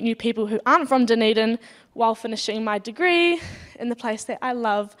friends and meet new people who aren't from Dunedin while finishing my degree in the place that I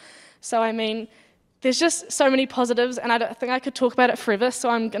love. So I mean, there's just so many positives, and I don't think I could talk about it forever, so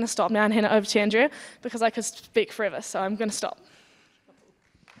I'm going to stop now and hand it over to Andrea, because I could speak forever, so I'm going to stop.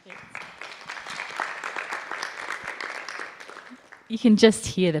 You can just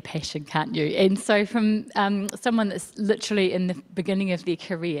hear the passion, can't you? And so from someone that's literally in the beginning of their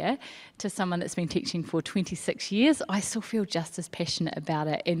career to someone that's been teaching for 26 years, I still feel just as passionate about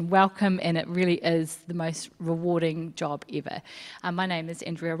it and welcome, and it really is the most rewarding job ever. My name is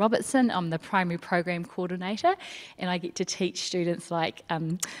Andrea Robertson. I'm the primary program coordinator, and I get to teach students like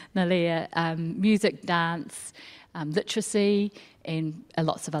Nalia, music, dance, literacy, and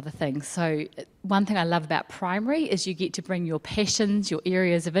lots of other things. So one thing I love about primary is you get to bring your passions, your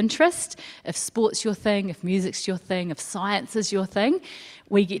areas of interest. If sport's your thing, if music's your thing, if science is your thing,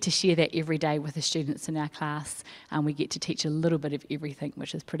 we get to share that every day with the students in our class, and we get to teach a little bit of everything,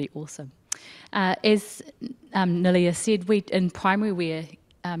 which is pretty awesome. As Nalia said, in primary we're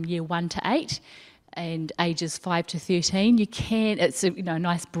year 1 to 8 and ages 5 to 13. It's a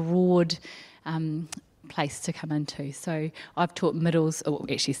nice broad place to come into. So I've taught middles, or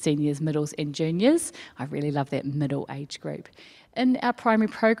actually seniors, middles and juniors. I really love that middle age group. In our primary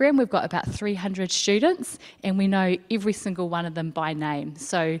program, we've got about 300 students, and we know every single one of them by name.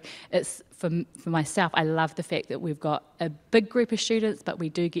 So it's for myself, I love the fact that we've got a big group of students, but we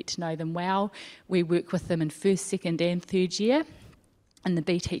do get to know them well. We work with them in first, second and third year in the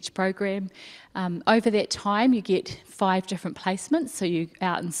BTeach program. Over that time, you get 5 different placements. So you're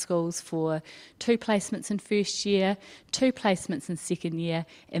out in schools for 2 placements in first year, 2 placements in second year,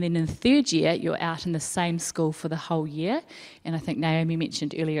 and then in third year, you're out in the same school for the whole year. And I think Naomi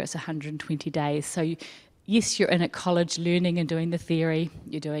mentioned earlier it's 120 days. So yes, you're in at college learning and doing the theory,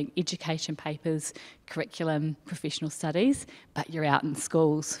 you're doing education papers, curriculum, professional studies, but you're out in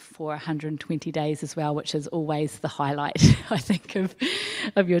schools for 120 days as well, which is always the highlight, I think,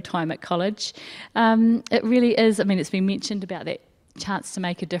 of your time at college. It really is, I mean, it's been mentioned about that chance to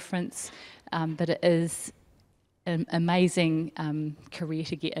make a difference, but it is an amazing career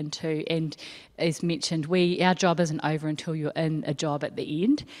to get into, and as mentioned, our job isn't over until you're in a job at the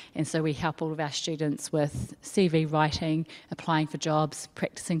end, and so we help all of our students with CV writing, applying for jobs,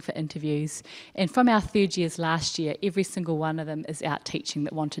 practicing for interviews, and from our third years last year, every single one of them is out teaching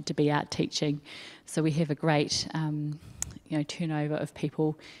that wanted to be out teaching, so we have a great turnover of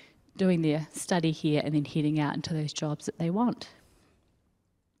people doing their study here and then heading out into those jobs that they want.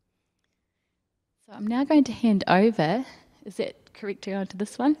 I'm now going to hand over, is that correct to go on to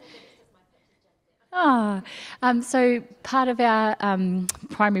this one? So part of our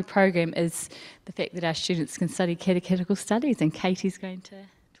primary program is the fact that our students can study catechetical studies, and Katie's going to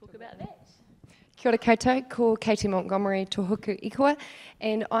talk about that. Kia ora koutou, ko Katie Montgomery tohoku ikua,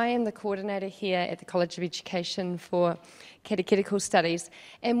 and I am the coordinator here at the College of Education for Catechetical Studies,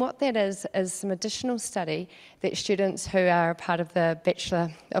 and what that is some additional study that students who are a part of the Bachelor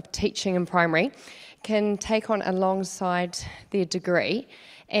of Teaching in Primary can take on alongside their degree,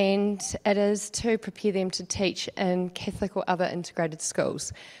 and it is to prepare them to teach in Catholic or other integrated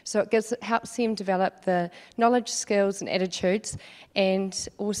schools. So it helps them develop the knowledge, skills and attitudes, and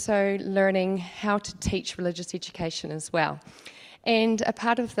also learning how to teach religious education as well. And a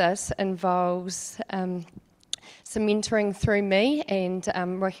part of this involves some mentoring through me and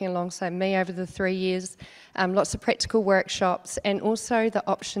working alongside me over the 3 years, lots of practical workshops, and also the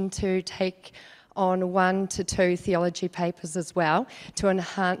option to take on 1 to 2 theology papers as well to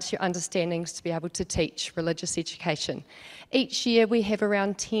enhance your understandings to be able to teach religious education. Each year we have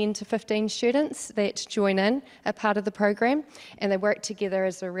around 10 to 15 students that join in a part of the program, and they work together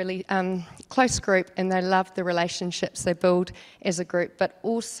as a really close group, and they love the relationships they build as a group, but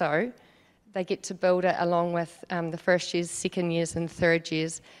also they get to build it along with the first years, second years and third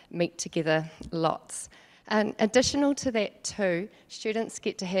years meet together lots. And additional to that too, students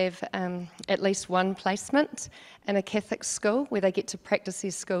get to have at least 1 placement in a Catholic school where they get to practice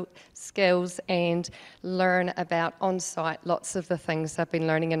their school skills and learn about on-site lots of the things they've been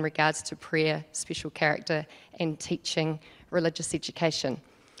learning in regards to prayer, special character and teaching religious education.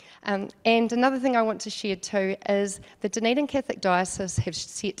 And another thing I want to share too is the Dunedin Catholic Diocese have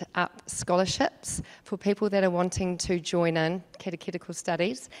set up scholarships for people that are wanting to join in catechetical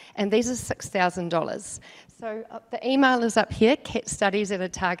studies, and these are $6,000. So the email is up here,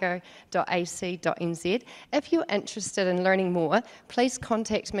 catstudies@otago.ac.nz. If you're interested in learning more, please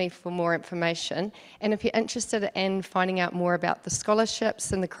contact me for more information. And if you're interested in finding out more about the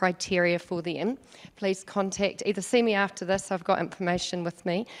scholarships and the criteria for them, please either see me after this, I've got information with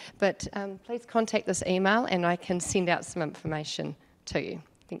me, but please contact this email and I can send out some information to you.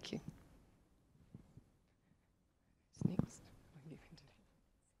 Thank you. Next.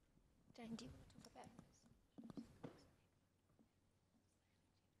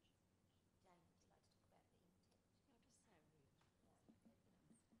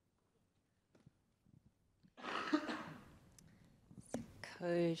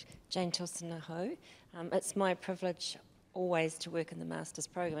 Jane Tilson-Aho. It's my privilege always to work in the Master's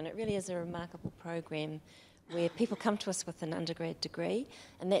program, and it really is a remarkable program where people come to us with an undergrad degree,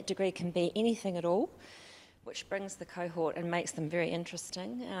 and that degree can be anything at all, which brings the cohort and makes them very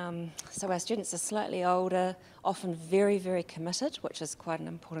interesting. So our students are slightly older, often very, very committed, which is quite an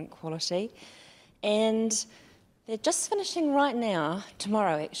important quality, and they're just finishing right now,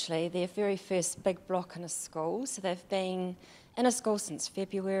 tomorrow actually, their very first big block in a school. So they've been in a school since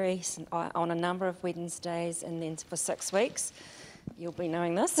February, on a number of Wednesdays, and then for 6 weeks. You'll be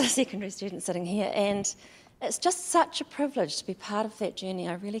knowing this, a secondary student sitting here, and it's just such a privilege to be part of that journey.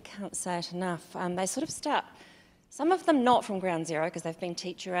 I really can't say it enough. They sort of start, some of them not from ground zero because they've been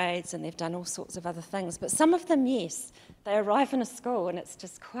teacher aides and they've done all sorts of other things, but some of them, yes, they arrive in a school and it's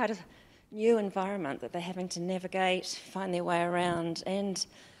just quite a new environment that they're having to navigate, find their way around, and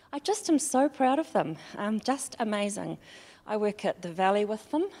I just am so proud of them. Just amazing. I work at the Valley with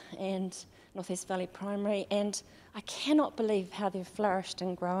them, and North East Valley Primary, and I cannot believe how they've flourished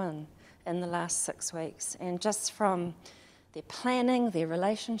and grown in the last 6 weeks. And just from their planning, their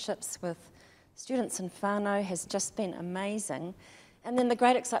relationships with students in whānau has just been amazing. And then the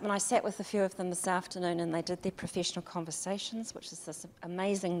great excitement, I sat with a few of them this afternoon and they did their professional conversations, which is this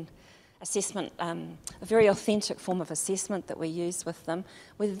amazing assessment, a very authentic form of assessment that we use with them,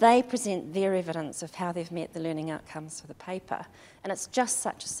 where they present their evidence of how they've met the learning outcomes for the paper. And it's just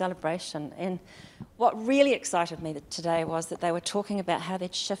such a celebration. And what really excited me today was that they were talking about how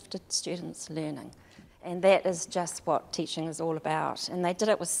they'd shifted students' learning. And that is just what teaching is all about. And they did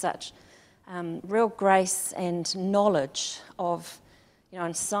it with such real grace and knowledge of,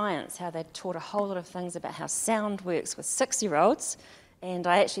 in science, how they'd taught a whole lot of things about how sound works with 6-year-olds. And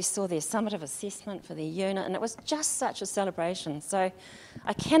I actually saw their summative assessment for their unit, and it was just such a celebration. So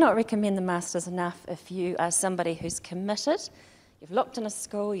I cannot recommend the Masters enough if you are somebody who's committed. You've looked in a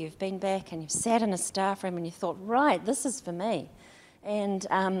school, you've been back, and you've sat in a staff room and you thought, right, this is for me. And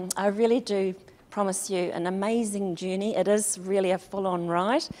I really do promise you an amazing journey. It is really a full-on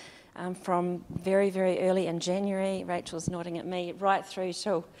ride from very, very early in January, Rachel's nodding at me, right through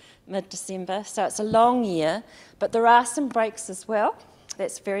till mid-December. So it's a long year, but there are some breaks as well.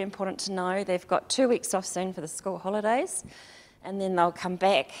 That's very important to know. They've got 2 weeks off soon for the school holidays, and then they'll come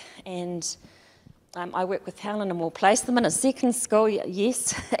back, and I work with Helen, and we'll place them in a second school,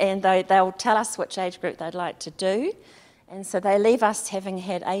 yes, and they'll tell us which age group they'd like to do. And so they leave us having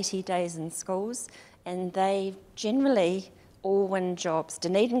had 80 days in schools, and they generally all win jobs.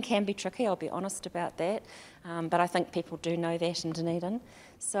 Dunedin can be tricky, I'll be honest about that, but I think people do know that in Dunedin.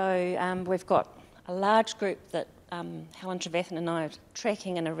 So we've got a large group that Helen Trevathan and I are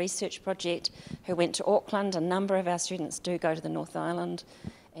tracking in a research project who went to Auckland. A number of our students do go to the North Island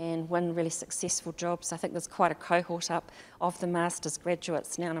and win really successful jobs. I think there's quite a cohort up of the Masters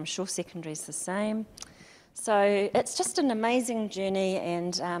graduates now, and I'm sure secondary's the same. So it's just an amazing journey,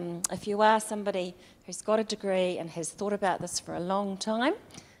 and if you are somebody who's got a degree and has thought about this for a long time,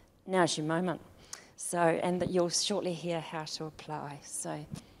 now's your moment. So, and that you'll shortly hear how to apply. So,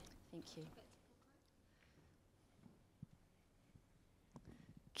 thank you.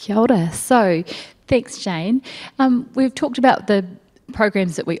 Kia ora. So, thanks, Jane. We've talked about the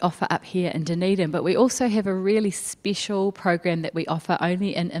programs that we offer up here in Dunedin, but we also have a really special program that we offer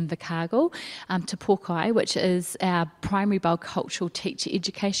only in Invercargill, Te Pōkai, which is our primary bicultural teacher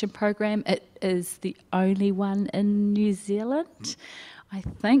education program. It is the only one in New Zealand. I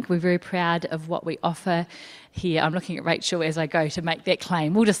think we're very proud of what we offer here. I'm looking at Rachel as I go to make that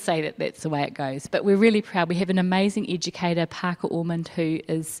claim. We'll just say that that's the way it goes. But we're really proud. We have an amazing educator, Parker Ormond, who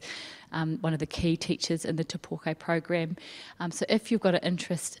is one of the key teachers in the Te Pōkai program. So if you've got an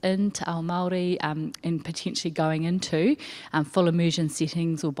interest in Te Ao Māori and potentially going into full immersion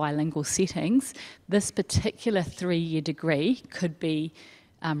settings or bilingual settings, this particular 3-year degree could be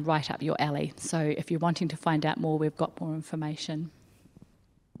right up your alley. So if you're wanting to find out more, we've got more information.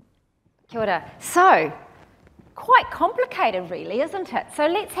 Kia ora. So, quite complicated really, isn't it? So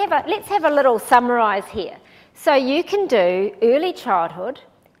let's have a little summarise here. So you can do early childhood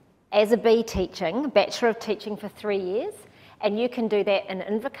as a B teaching, Bachelor of Teaching for 3 years, and you can do that in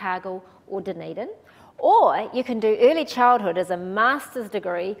Invercargill or Dunedin. Or you can do early childhood as a master's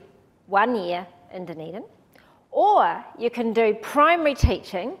degree, 1 year in Dunedin. Or you can do primary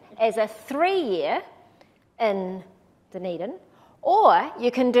teaching as a 3-year in Dunedin. Or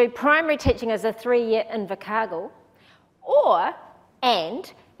you can do primary teaching as a 3-year in Invercargill.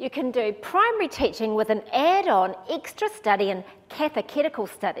 And you can do primary teaching with an add-on extra study in catechetical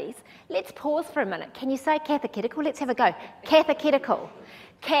studies. Let's pause for a minute. Can you say catechetical? Let's have a go. Catechetical.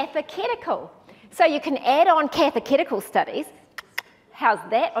 Catechetical. So you can add on catechetical studies. How's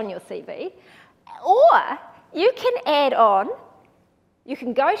that on your CV? Or you can add on, you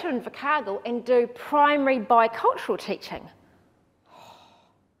can go to Invercargill and do primary bicultural teaching.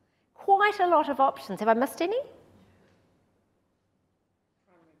 Quite a lot of options. Have I missed any?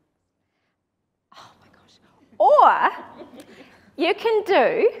 Oh my gosh. Or you can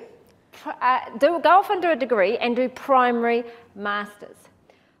go off and do a degree and do primary masters.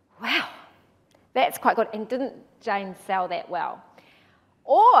 Wow, that's quite good. And didn't Jane sell that well?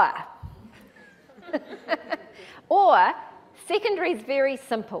 Or secondary is very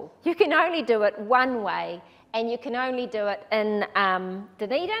simple. You can only do it one way, and you can only do it in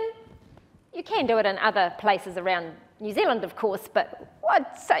Dunedin. You can do it in other places around New Zealand, of course, but I'd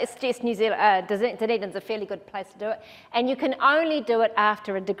suggest Dunedin's a fairly good place to do it. And you can only do it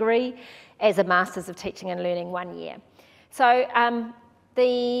after a degree as a Masters of Teaching and Learning 1 year. So I'm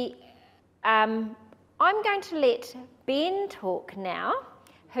going to let Ben talk now,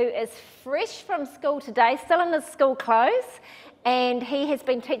 who is fresh from school today, still in his school clothes, and he has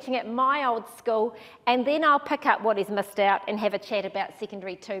been teaching at my old school, and then I'll pick up what he's missed out and have a chat about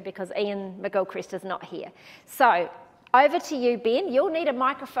secondary too, because Ian McGilchrist is not here. So, over to you, Ben. You'll need a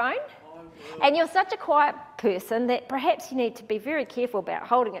microphone. I And you're such a quiet person that perhaps you need to be very careful about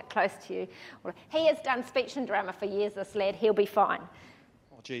holding it close to you. He has done speech and drama for years, this lad. He'll be fine.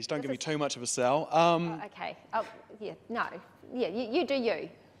 Oh, geez, don't give me too much of a sell. Okay. Oh, yeah, no. Yeah, you do you.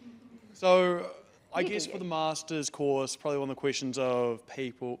 So I guess for the master's course, probably one of the questions that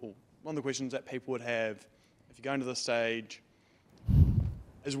people would have if you're going to the stage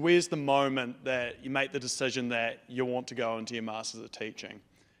is where's the moment that you make the decision that you want to go into your master's of teaching.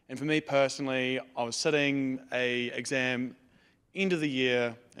 And for me personally, I was sitting an exam end of the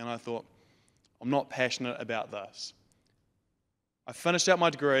year and I thought, I'm not passionate about this. I finished out my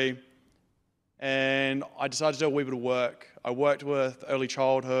degree and I decided to do a wee bit of work. I worked with early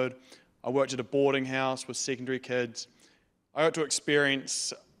childhood. I worked at a boarding house with secondary kids. I got to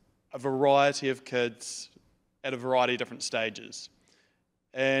experience a variety of kids at a variety of different stages.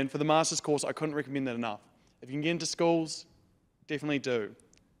 And for the master's course, I couldn't recommend that enough. If you can get into schools, definitely do.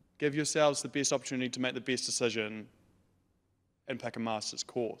 Give yourselves the best opportunity to make the best decision and pick a master's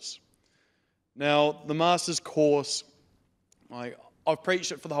course. Now, the master's course, I've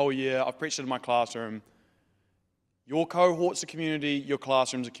preached it for the whole year. I've preached it in my classroom. Your cohort's a community, your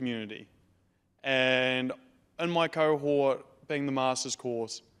classroom's a community. And in my cohort, being the master's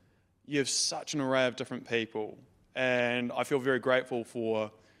course, you have such an array of different people. And I feel very grateful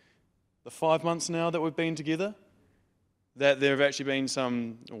for the 5 months now that we've been together, that there have actually been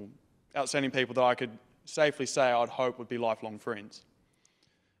some outstanding people that I could safely say I'd hope would be lifelong friends.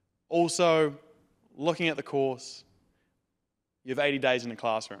 Also, looking at the course, you have 80 days in the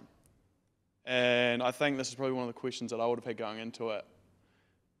classroom. And I think this is probably one of the questions that I would have had going into it.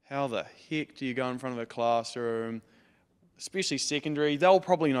 How the heck do you go in front of a classroom, especially secondary? They'll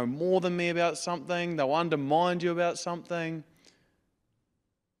probably know more than me about something. They'll undermine you about something.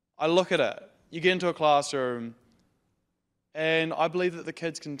 I look at it. You get into a classroom, and I believe that the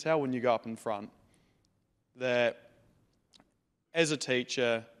kids can tell when you go up in front that as a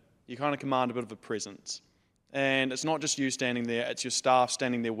teacher, you kind of command a bit of a presence. And it's not just you standing there, it's your staff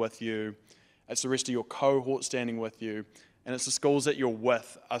standing there with you, it's the rest of your cohort standing with you, and it's the schools that you're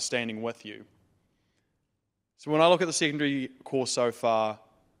with are standing with you. So when I look at the secondary course so far,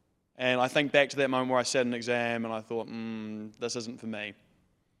 and I think back to that moment where I sat in an exam and I thought, this isn't for me.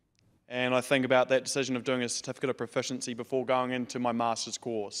 And I think about that decision of doing a certificate of proficiency before going into my master's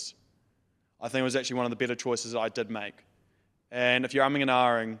course. I think it was actually one of the better choices that I did make. And if you're umming and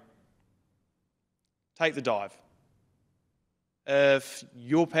ahhing, take the dive. If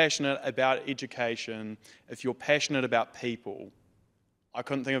you're passionate about education, if you're passionate about people, I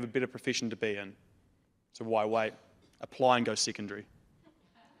couldn't think of a better profession to be in. So why wait? Apply and go secondary.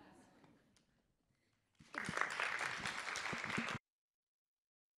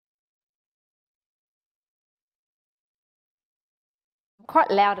 Quite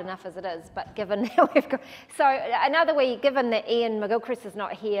loud enough as it is, but given that we've got... So another way, given that Ian McGilchrist is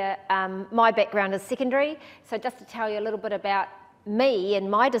not here, my background is secondary, so just to tell you a little bit about me and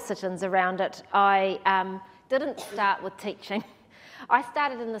my decisions around it, I didn't start with teaching. I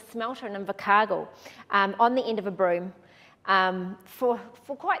started in the smelter in Invercargill on the end of a broom for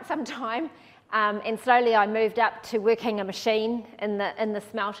quite some time, and slowly I moved up to working a machine in the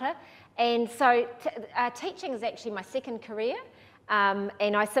smelter, and so teaching is actually my second career.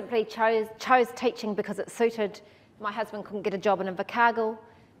 And I simply chose teaching because it suited. My husband couldn't get a job in Invercargill,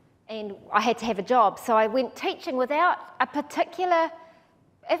 and I had to have a job. So I went teaching without a particular...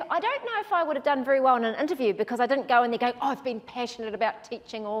 I don't know if I would have done very well in an interview because I didn't go in there going, oh, I've been passionate about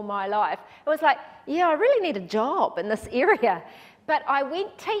teaching all my life. It was like, yeah, I really need a job in this area. But I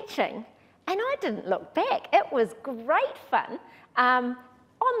went teaching, and I didn't look back. It was great fun.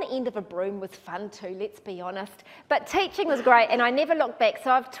 On the end of a broom was fun too, let's be honest. But teaching was great, and I never looked back. So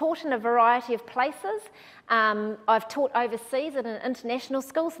I've taught in a variety of places. I've taught overseas in an international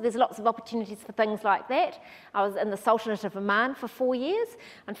school, so there's lots of opportunities for things like that. I was in the Sultanate of Oman for 4 years,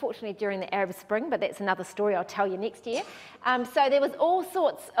 unfortunately during the Arab Spring, but that's another story I'll tell you next year. So there was all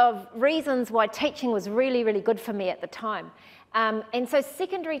sorts of reasons why teaching was really, really good for me at the time. And so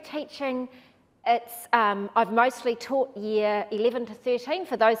secondary teaching, I've mostly taught year 11 to 13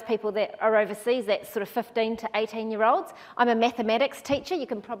 for those people that are overseas, that's sort of 15 to 18-year-olds. I'm a mathematics teacher, you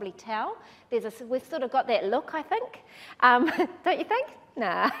can probably tell. We've sort of got that look, I think. Don't you think?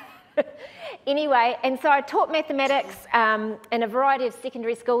 Nah. Anyway, and so I taught mathematics in a variety of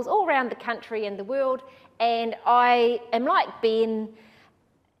secondary schools all around the country and the world, and I am like Ben,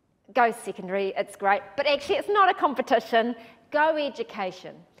 go secondary, it's great, but actually it's not a competition, go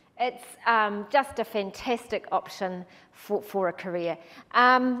education. It's just a fantastic option for a career.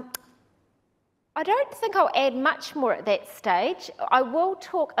 I don't think I'll add much more at that stage. I will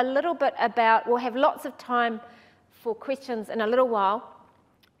talk a little bit about, we'll have lots of time for questions in a little while.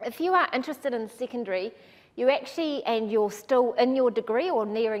 If you are interested in secondary, you actually, and you're still in your degree or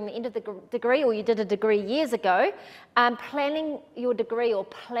nearing the end of the degree, or you did a degree years ago, planning your degree or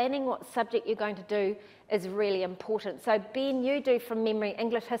planning what subject you're going to do is really important. So Ben, you do from memory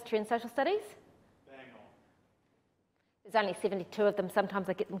English, History and Social Studies? There's only 72 of them, sometimes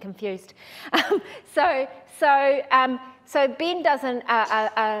I get them confused. So Ben does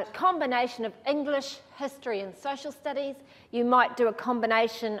a combination of English, history and social studies. You might do a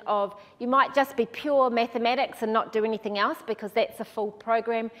combination of, you might just be pure mathematics and not do anything else because that's a full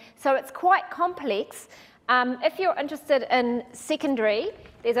program. So it's quite complex. If you're interested in secondary,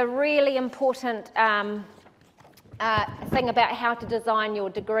 there's a really important thing about how to design your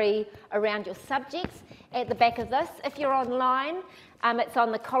degree around your subjects at the back of this. If you're online, it's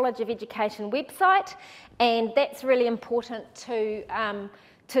on the College of Education website, and that's really important to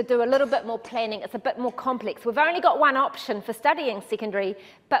do a little bit more planning. It's a bit more complex. We've only got one option for studying secondary,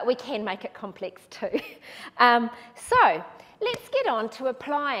 but we can make it complex too. So let's get on to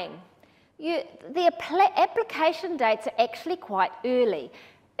applying. The application dates are actually quite early.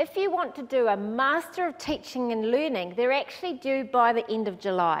 If you want to do a Master of Teaching and Learning, they're actually due by the end of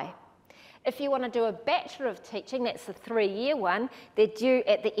July. If you want to do a Bachelor of Teaching, that's the 3-year one, they're due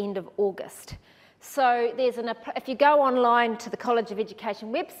at the end of August. So there's if you go online to the College of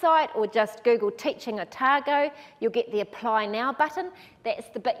Education website or just Google Teaching Ākau, you'll get the Apply Now button. That's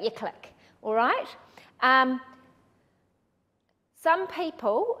the bit you click, all right? Some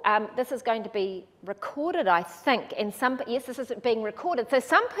people, this is going to be recorded, I think, and yes, this is being recorded. So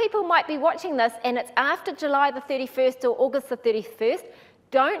some people might be watching this and it's after July the 31st or August the 31st.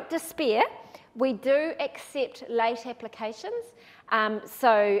 Don't despair. We do accept late applications,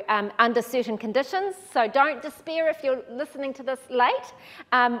 under certain conditions. So don't despair if you're listening to this late.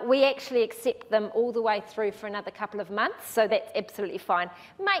 We actually accept them all the way through for another couple of months, so that's absolutely fine.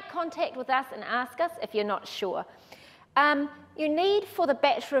 Make contact with us and ask us if you're not sure. You need for the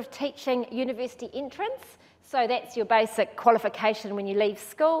Bachelor of Teaching university entrance, so that's your basic qualification when you leave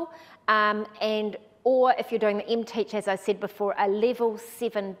school, or if you're doing the MTeach, as I said before, a level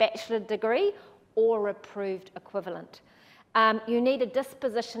 7 bachelor degree or approved equivalent. You need a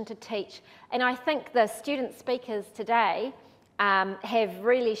disposition to teach, and I think the student speakers today have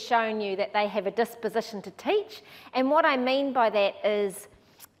really shown you that they have a disposition to teach, and what I mean by that is,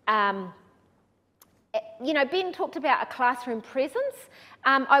 you know, Ben talked about a classroom presence.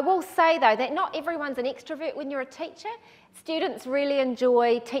 I will say, though, that not everyone's an extrovert when you're a teacher. Students really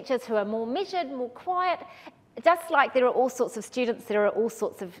enjoy teachers who are more measured, more quiet, just like there are all sorts of students, there are all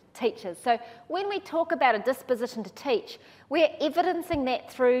sorts of teachers. So when we talk about a disposition to teach, we're evidencing that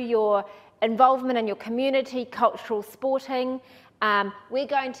through your involvement in your community, cultural, sporting. We're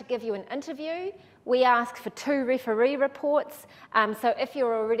going to give you an interview. We ask for 2 referee reports. So if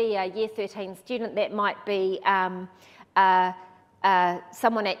you're already a Year 13 student, that might be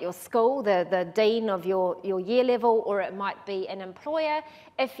someone at your school, the dean of your year level, or it might be an employer.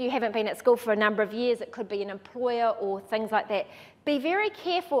 If you haven't been at school for a number of years, it could be an employer or things like that. Be very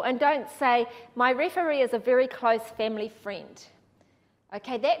careful and don't say, my referee is a very close family friend.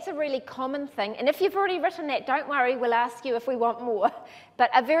 Okay, that's a really common thing. And if you've already written that, don't worry, we'll ask you if we want more. But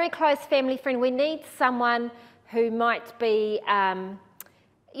a very close family friend, we need someone who might be,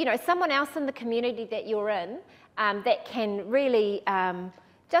 you know, someone else in the community that you're in that can really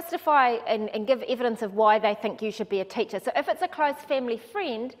justify and give evidence of why they think you should be a teacher. So if it's a close family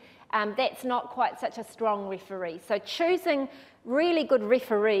friend, that's not quite such a strong referee. So choosing really good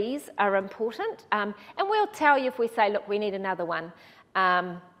referees are important. And we'll tell you if we say, look, we need another one.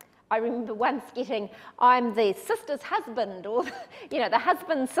 I remember once getting, I'm the sister's husband, or, you know, the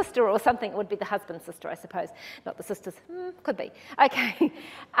husband's sister or something. It would be the husband's sister, I suppose, not the sister's, could be. Okay,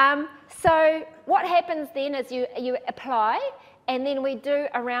 so what happens then is you apply, and then we do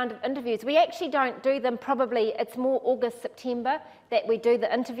a round of interviews. We actually don't do them probably, it's more August, September that we do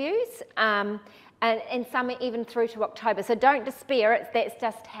the interviews, and some even through to October. So don't despair, that's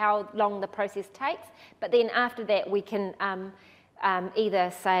just how long the process takes. But then after that we can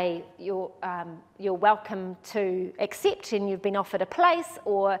either say you're welcome to accept and you've been offered a place,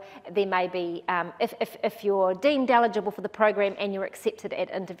 or there may be, if you're deemed eligible for the program and you're accepted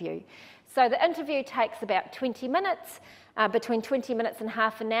at interview. So the interview takes about 20 minutes, between 20 minutes and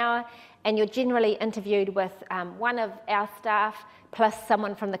half an hour, and you're generally interviewed with one of our staff plus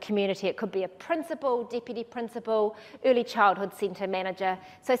someone from the community. It could be a principal, deputy principal, early childhood centre manager,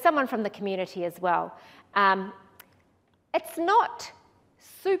 so someone from the community as well. It's not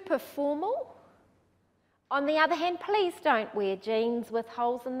super formal, On the other hand, please don't wear jeans with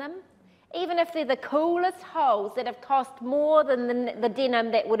holes in them. Even if they're the coolest holes that have cost more than the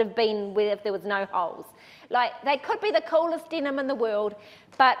denim that would have been if there was no holes. Like, they could be the coolest denim in the world,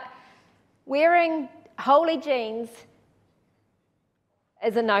 but wearing holey jeans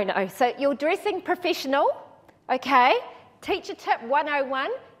is a no-no. So you're dressing professional, okay? Teacher tip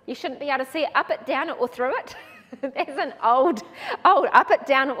 101, you shouldn't be able to see it up it, down it, or through it. There's an old up it,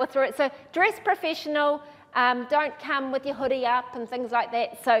 down it, or through it. So dress professional. Don't come with your hoodie up and things like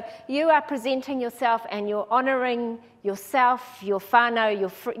that. So you are presenting yourself and you're honouring yourself, your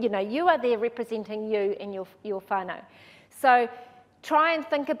whānau, you are there representing you and your whānau. So try and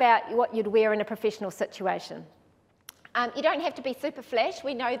think about what you'd wear in a professional situation. You don't have to be super flash.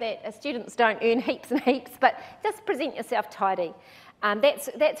 We know that students don't earn heaps and heaps, but just present yourself tidy.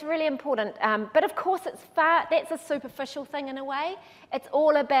 That's really important. But of course, that's a superficial thing in a way. It's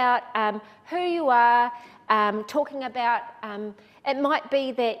all about who you are, talking about, it might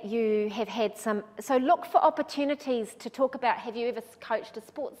be that you have had so look for opportunities to talk about, have you ever coached a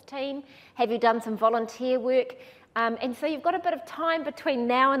sports team? Have you done some volunteer work? And so you've got a bit of time between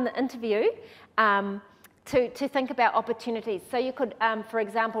now and the interview to think about opportunities. So you could, for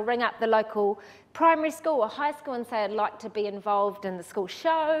example, ring up the local primary school or high school and say, I'd like to be involved in the school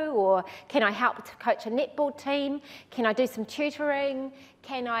show, or can I help to coach a netball team? Can I do some tutoring?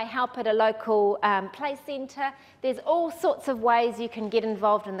 Can I help at a local play centre? There's all sorts of ways you can get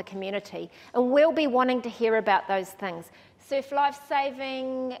involved in the community, and we'll be wanting to hear about those things. Surf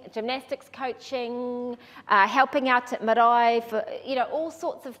life-saving, gymnastics coaching, helping out at marae, all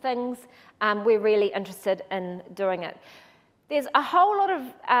sorts of things. We're really interested in doing it. There's a whole lot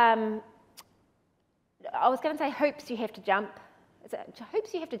of, I was going to say hoops you have to jump. Is it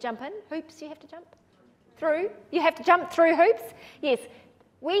hoops you have to jump in? Hoops you have to jump through? You have to jump through hoops? Yes.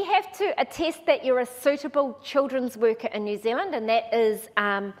 We have to attest that you're a suitable children's worker in New Zealand, and that is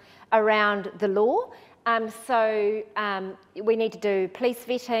around the law. So we need to do police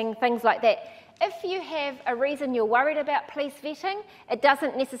vetting, things like that. If you have a reason you're worried about police vetting, it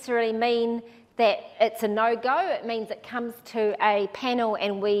doesn't necessarily mean that it's a no-go. It means it comes to a panel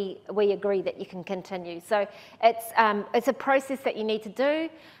and we agree that you can continue. So it's a process that you need to do.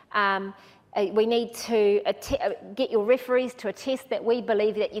 We need to get your referees to attest that we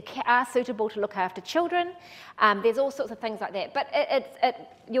believe that you are suitable to look after children. There's all sorts of things like that, but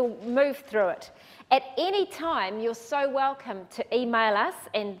you'll move through it. At any time, you're so welcome to email us,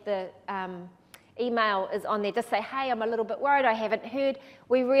 and the email is on there. Just say, hey, I'm a little bit worried, I haven't heard.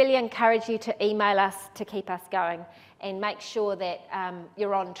 We really encourage you to email us to keep us going and make sure that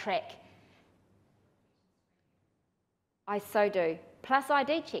you're on track. I so do. Plus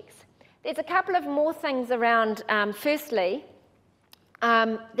ID checks. There's a couple of more things around. Firstly,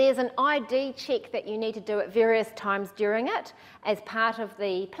 there's an ID check that you need to do at various times during it as part of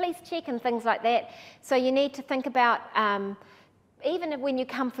the police check and things like that. So you need to think about, even when you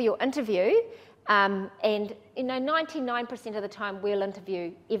come for your interview, and 99% of the time we'll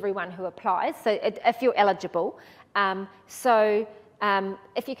interview everyone who applies, so if you're eligible. So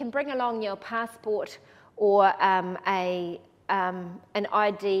if you can bring along your passport or an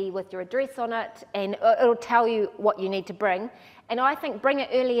ID with your address on it, and it'll tell you what you need to bring. And I think bring it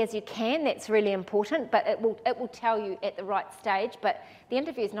early as you can. That's really important, but it will tell you at the right stage. But the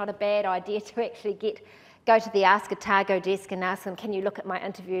interview is not a bad idea to actually go to the Ask Otago desk and ask them, can you look at my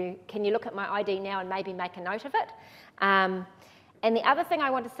interview? Can you look at my ID now and maybe make a note of it? And the other thing I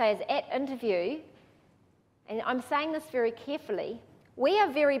want to say is at interview, and I'm saying this very carefully, we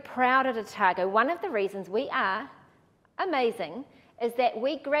are very proud at Otago. One of the reasons we are amazing is that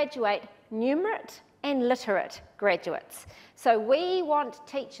we graduate numerate and literate graduates. So we want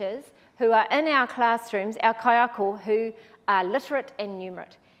teachers who are in our classrooms, our kaiako, who are literate and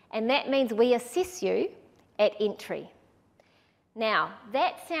numerate. And that means we assess you at entry. Now,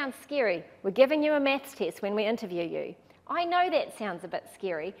 that sounds scary. We're giving you a maths test when we interview you. I know that sounds a bit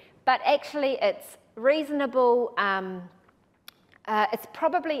scary, but actually it's reasonable. It's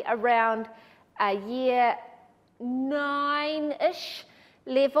probably around a year 9-ish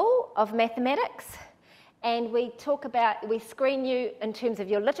level of mathematics, and we screen you in terms of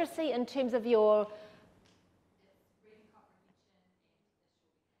your literacy, in terms of your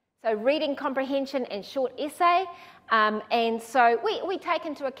reading comprehension and short essay, and so we take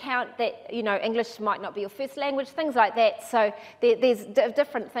into account that English might not be your first language, things like that. So there's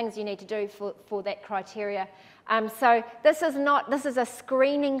different things you need to do for that criteria. So this is a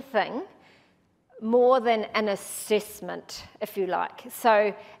screening thing more than an assessment, if you like.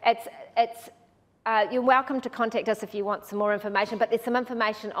 So it's You're welcome to contact us if you want some more information, but there's some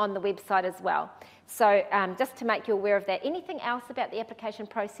information on the website as well. So just to make you aware of that. Anything else about the application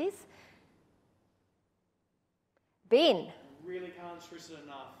process? Ben? Really can't stress it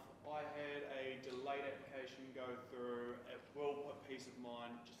enough. I had a delayed application go through. It will put peace of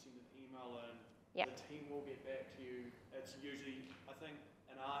mind. Just send an email in. Yep. The team will get back to you. It's usually, I think,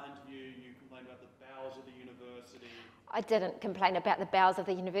 in our interview, you complained about the bowels of the university. I didn't complain about the bowels of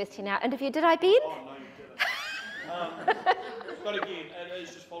the university in our interview, did I, Ben? Oh, no, you didn't. But again, it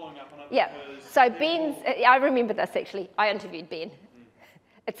is just following up on it. Yeah. So Ben's, I remember this actually. I interviewed Ben.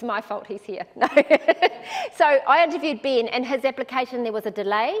 It's my fault he's here. No. So I interviewed Ben, and his application, there was a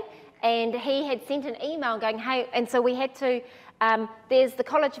delay, and he had sent an email going, hey, and so we had to, there's the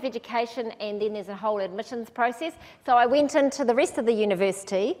College of Education, and then there's a whole admissions process. So I went into the rest of the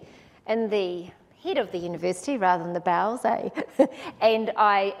university, and the head of the university rather than the bowels, eh? And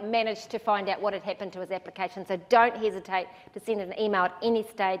I managed to find out what had happened to his application. So don't hesitate to send an email at any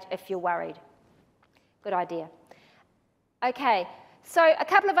stage if you're worried. Good idea. Okay, so a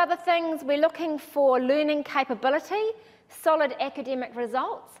couple of other things. We're looking for learning capability, solid academic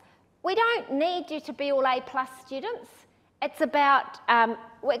results. We don't need you to be all A+ students. It's about,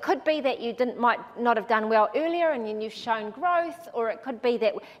 well, it could be that you might not have done well earlier and then you've shown growth, or it could be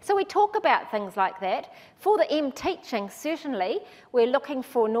that, so we talk about things like that. For the M teaching, certainly, we're looking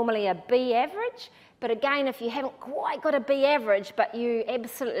for normally a B average, but again, if you haven't quite got a B average, but you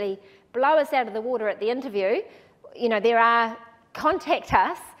absolutely blow us out of the water at the interview, you know, contact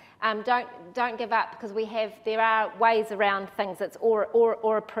us. Don't give up, because there are ways around things. It's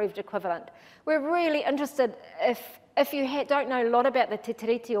or approved equivalent. We're really interested, if you don't know a lot about the Te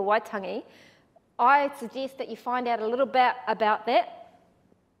Tiriti or Waitangi, I suggest that you find out a little bit about that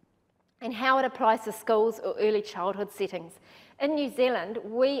and how it applies to schools or early childhood settings. In New Zealand,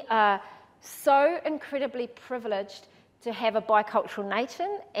 we are so incredibly privileged to have a bicultural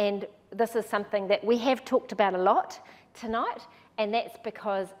nation, and this is something that we have talked about a lot tonight, and that's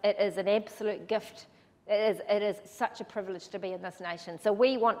because it is an absolute gift. It is such a privilege to be in this nation. So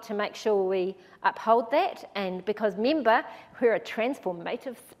we want to make sure we uphold that, and because remember, we're a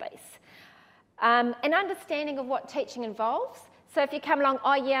transformative space. An understanding of what teaching involves. So if you come along,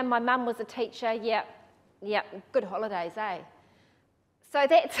 oh yeah, my mum was a teacher, yeah, good holidays, eh? So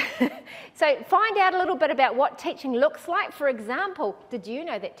that's, so find out a little bit about what teaching looks like. For example, did you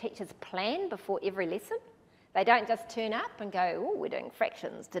know that teachers plan before every lesson? They don't just turn up and go, oh, we're doing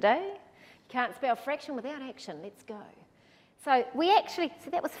fractions today. Can't spell fraction without action, let's go. So we actually, so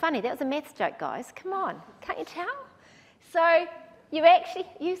that was funny, that was a maths joke, guys, come on, can't you tell? So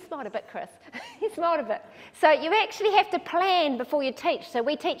you smiled a bit, Chris, you smiled a bit. So you actually have to plan before you teach, so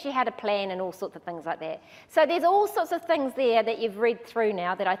we teach you how to plan and all sorts of things like that. So there's all sorts of things there that you've read through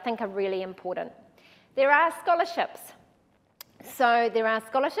now that I think are really important. There are scholarships. So there are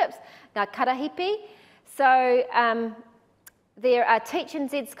scholarships, now karahipi, so there are Teach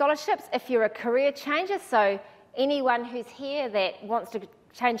NZ scholarships if you're a career changer, so anyone who's here that wants to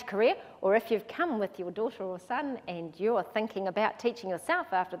change career, or if you've come with your daughter or son and you're thinking about teaching yourself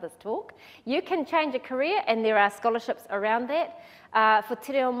after this talk, you can change a career, and there are scholarships around that. For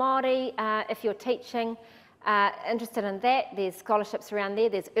Te Reo Māori, if you're teaching, interested in that, there's scholarships around there.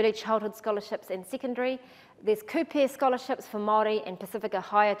 There's early childhood scholarships and secondary. There's Kupe scholarships for Māori and Pacifica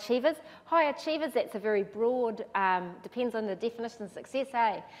High Achievers. High Achievers, that's a very broad, depends on the definition of success,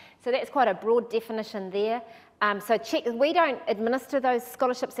 eh? So that's quite a broad definition there. So check, we don't administer those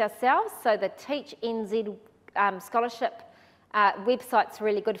scholarships ourselves, so the Teach NZ scholarship website's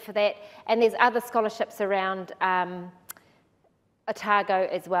really good for that. And there's other scholarships around Otago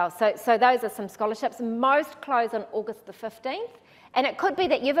as well. So those are some scholarships. Most close on August the 15th. And it could be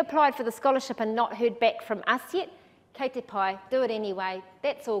that you've applied for the scholarship and not heard back from us yet. Kei te pai, do it anyway,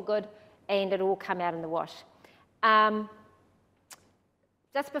 that's all good, and it'll all come out in the wash.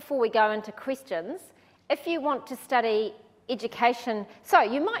 Just before we go into questions, if you want to study education, so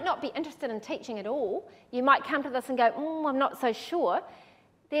you might not be interested in teaching at all, you might come to this and go, I'm not so sure.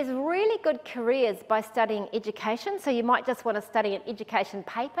 There's really good careers by studying education, so you might just want to study an education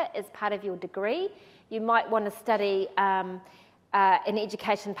paper as part of your degree. You might want to study an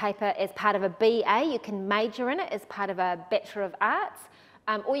education paper as part of a BA, you can major in it as part of a Bachelor of Arts,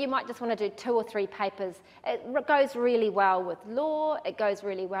 or you might just want to do 2 or 3 papers. It goes really well with law, it goes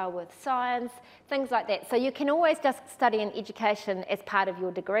really well with science, things like that. So you can always just study an education as part of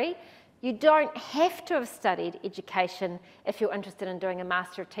your degree. You don't have to have studied education if you're interested in doing a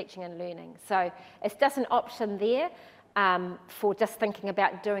Master of Teaching and Learning. So it's just an option there for just thinking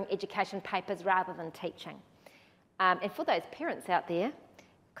about doing education papers rather than teaching. And for those parents out there,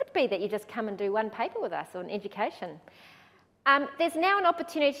 Could be that you just come and do one paper with us on education. There's now an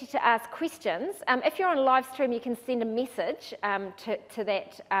opportunity to ask questions. If you're on live stream, you can send a message to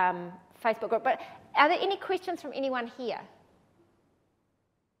that Facebook group. But are there any questions from anyone here?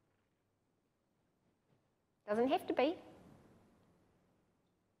 Doesn't have to be.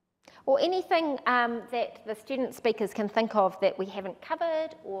 Or anything that the student speakers can think of that we haven't covered,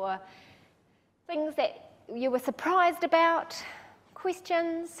 or things that you were surprised about,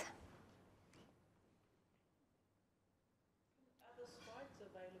 questions?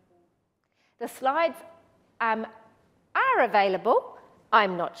 The slides are available.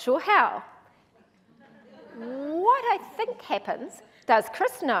 I'm not sure how. What I think happens, does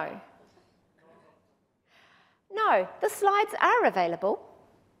Chris know? No, the slides are available.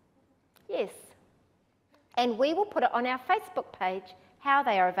 Yes. And we will put it on our Facebook page, how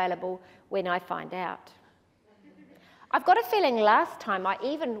they are available, when I find out. I've got a feeling last time I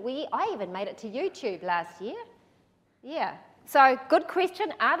even made it to YouTube last year. Yeah. So, good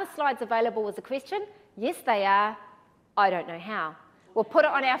question. Are the slides available was the question. Yes, they are. I don't know how. We'll put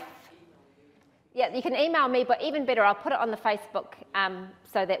it on our... Yeah, you can email me, but even better, I'll put it on the Facebook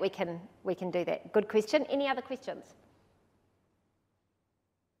so that we can do that. Good question. Any other questions?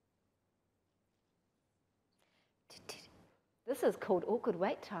 This is called awkward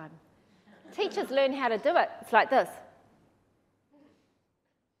wait time. Teachers learn how to do it. It's like this.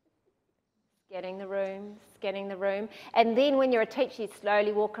 Scanning the room. And then when you're a teacher, you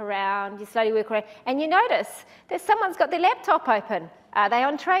slowly walk around, and you notice that someone's got their laptop open. Are they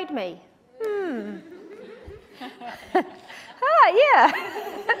on Trade Me? Yeah.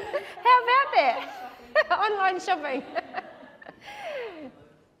 How about that? Online shopping.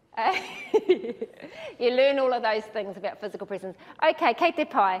 You learn all of those things about physical presence. Okay, kei te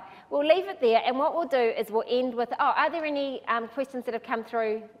pai. We'll leave it there, and what we'll do is we'll end with, are there any questions that have come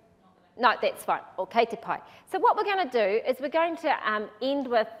through? No, that's fine. Or kei te pai. So what we're going to do is we're going to end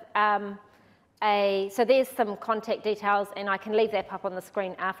with so there's some contact details, and I can leave that up on the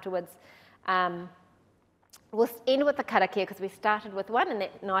screen afterwards. We'll end with the karakia because we started with one, and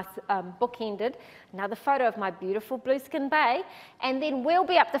that nice book ended. Another photo of my beautiful Blueskin Bay, and then we'll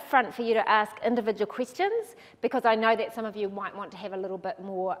be up the front for you to ask individual questions, because I know that some of you might want to have a little bit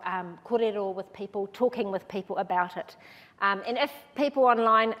more kōrero with people, talking with people about it. And if people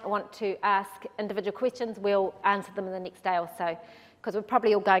online want to ask individual questions, we'll answer them in the next day or so, because we're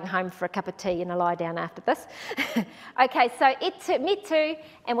probably all going home for a cup of tea and a lie down after this. Okay, so me too,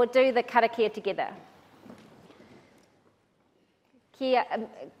 and we'll do the karakia together.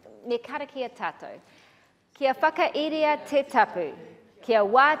 Me karakia tātou. Kia whakairia te tapu, kia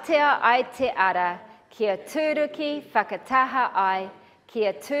wātea ai te ara, kia tūruki whakataha ai,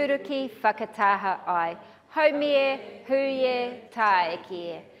 kia tūruki whakataha ai. Haumie, huie,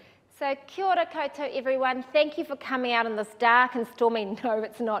 taekie. So kia ora koutou everyone, thank you for coming out on this dark and stormy, no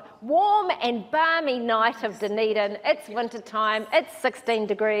it's not, warm and balmy night of Dunedin. It's winter time, it's 16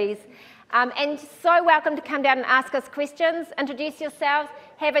 degrees. And so welcome to come down and ask us questions, introduce yourselves,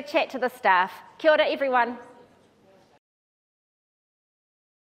 have a chat to the staff. Kia ora everyone.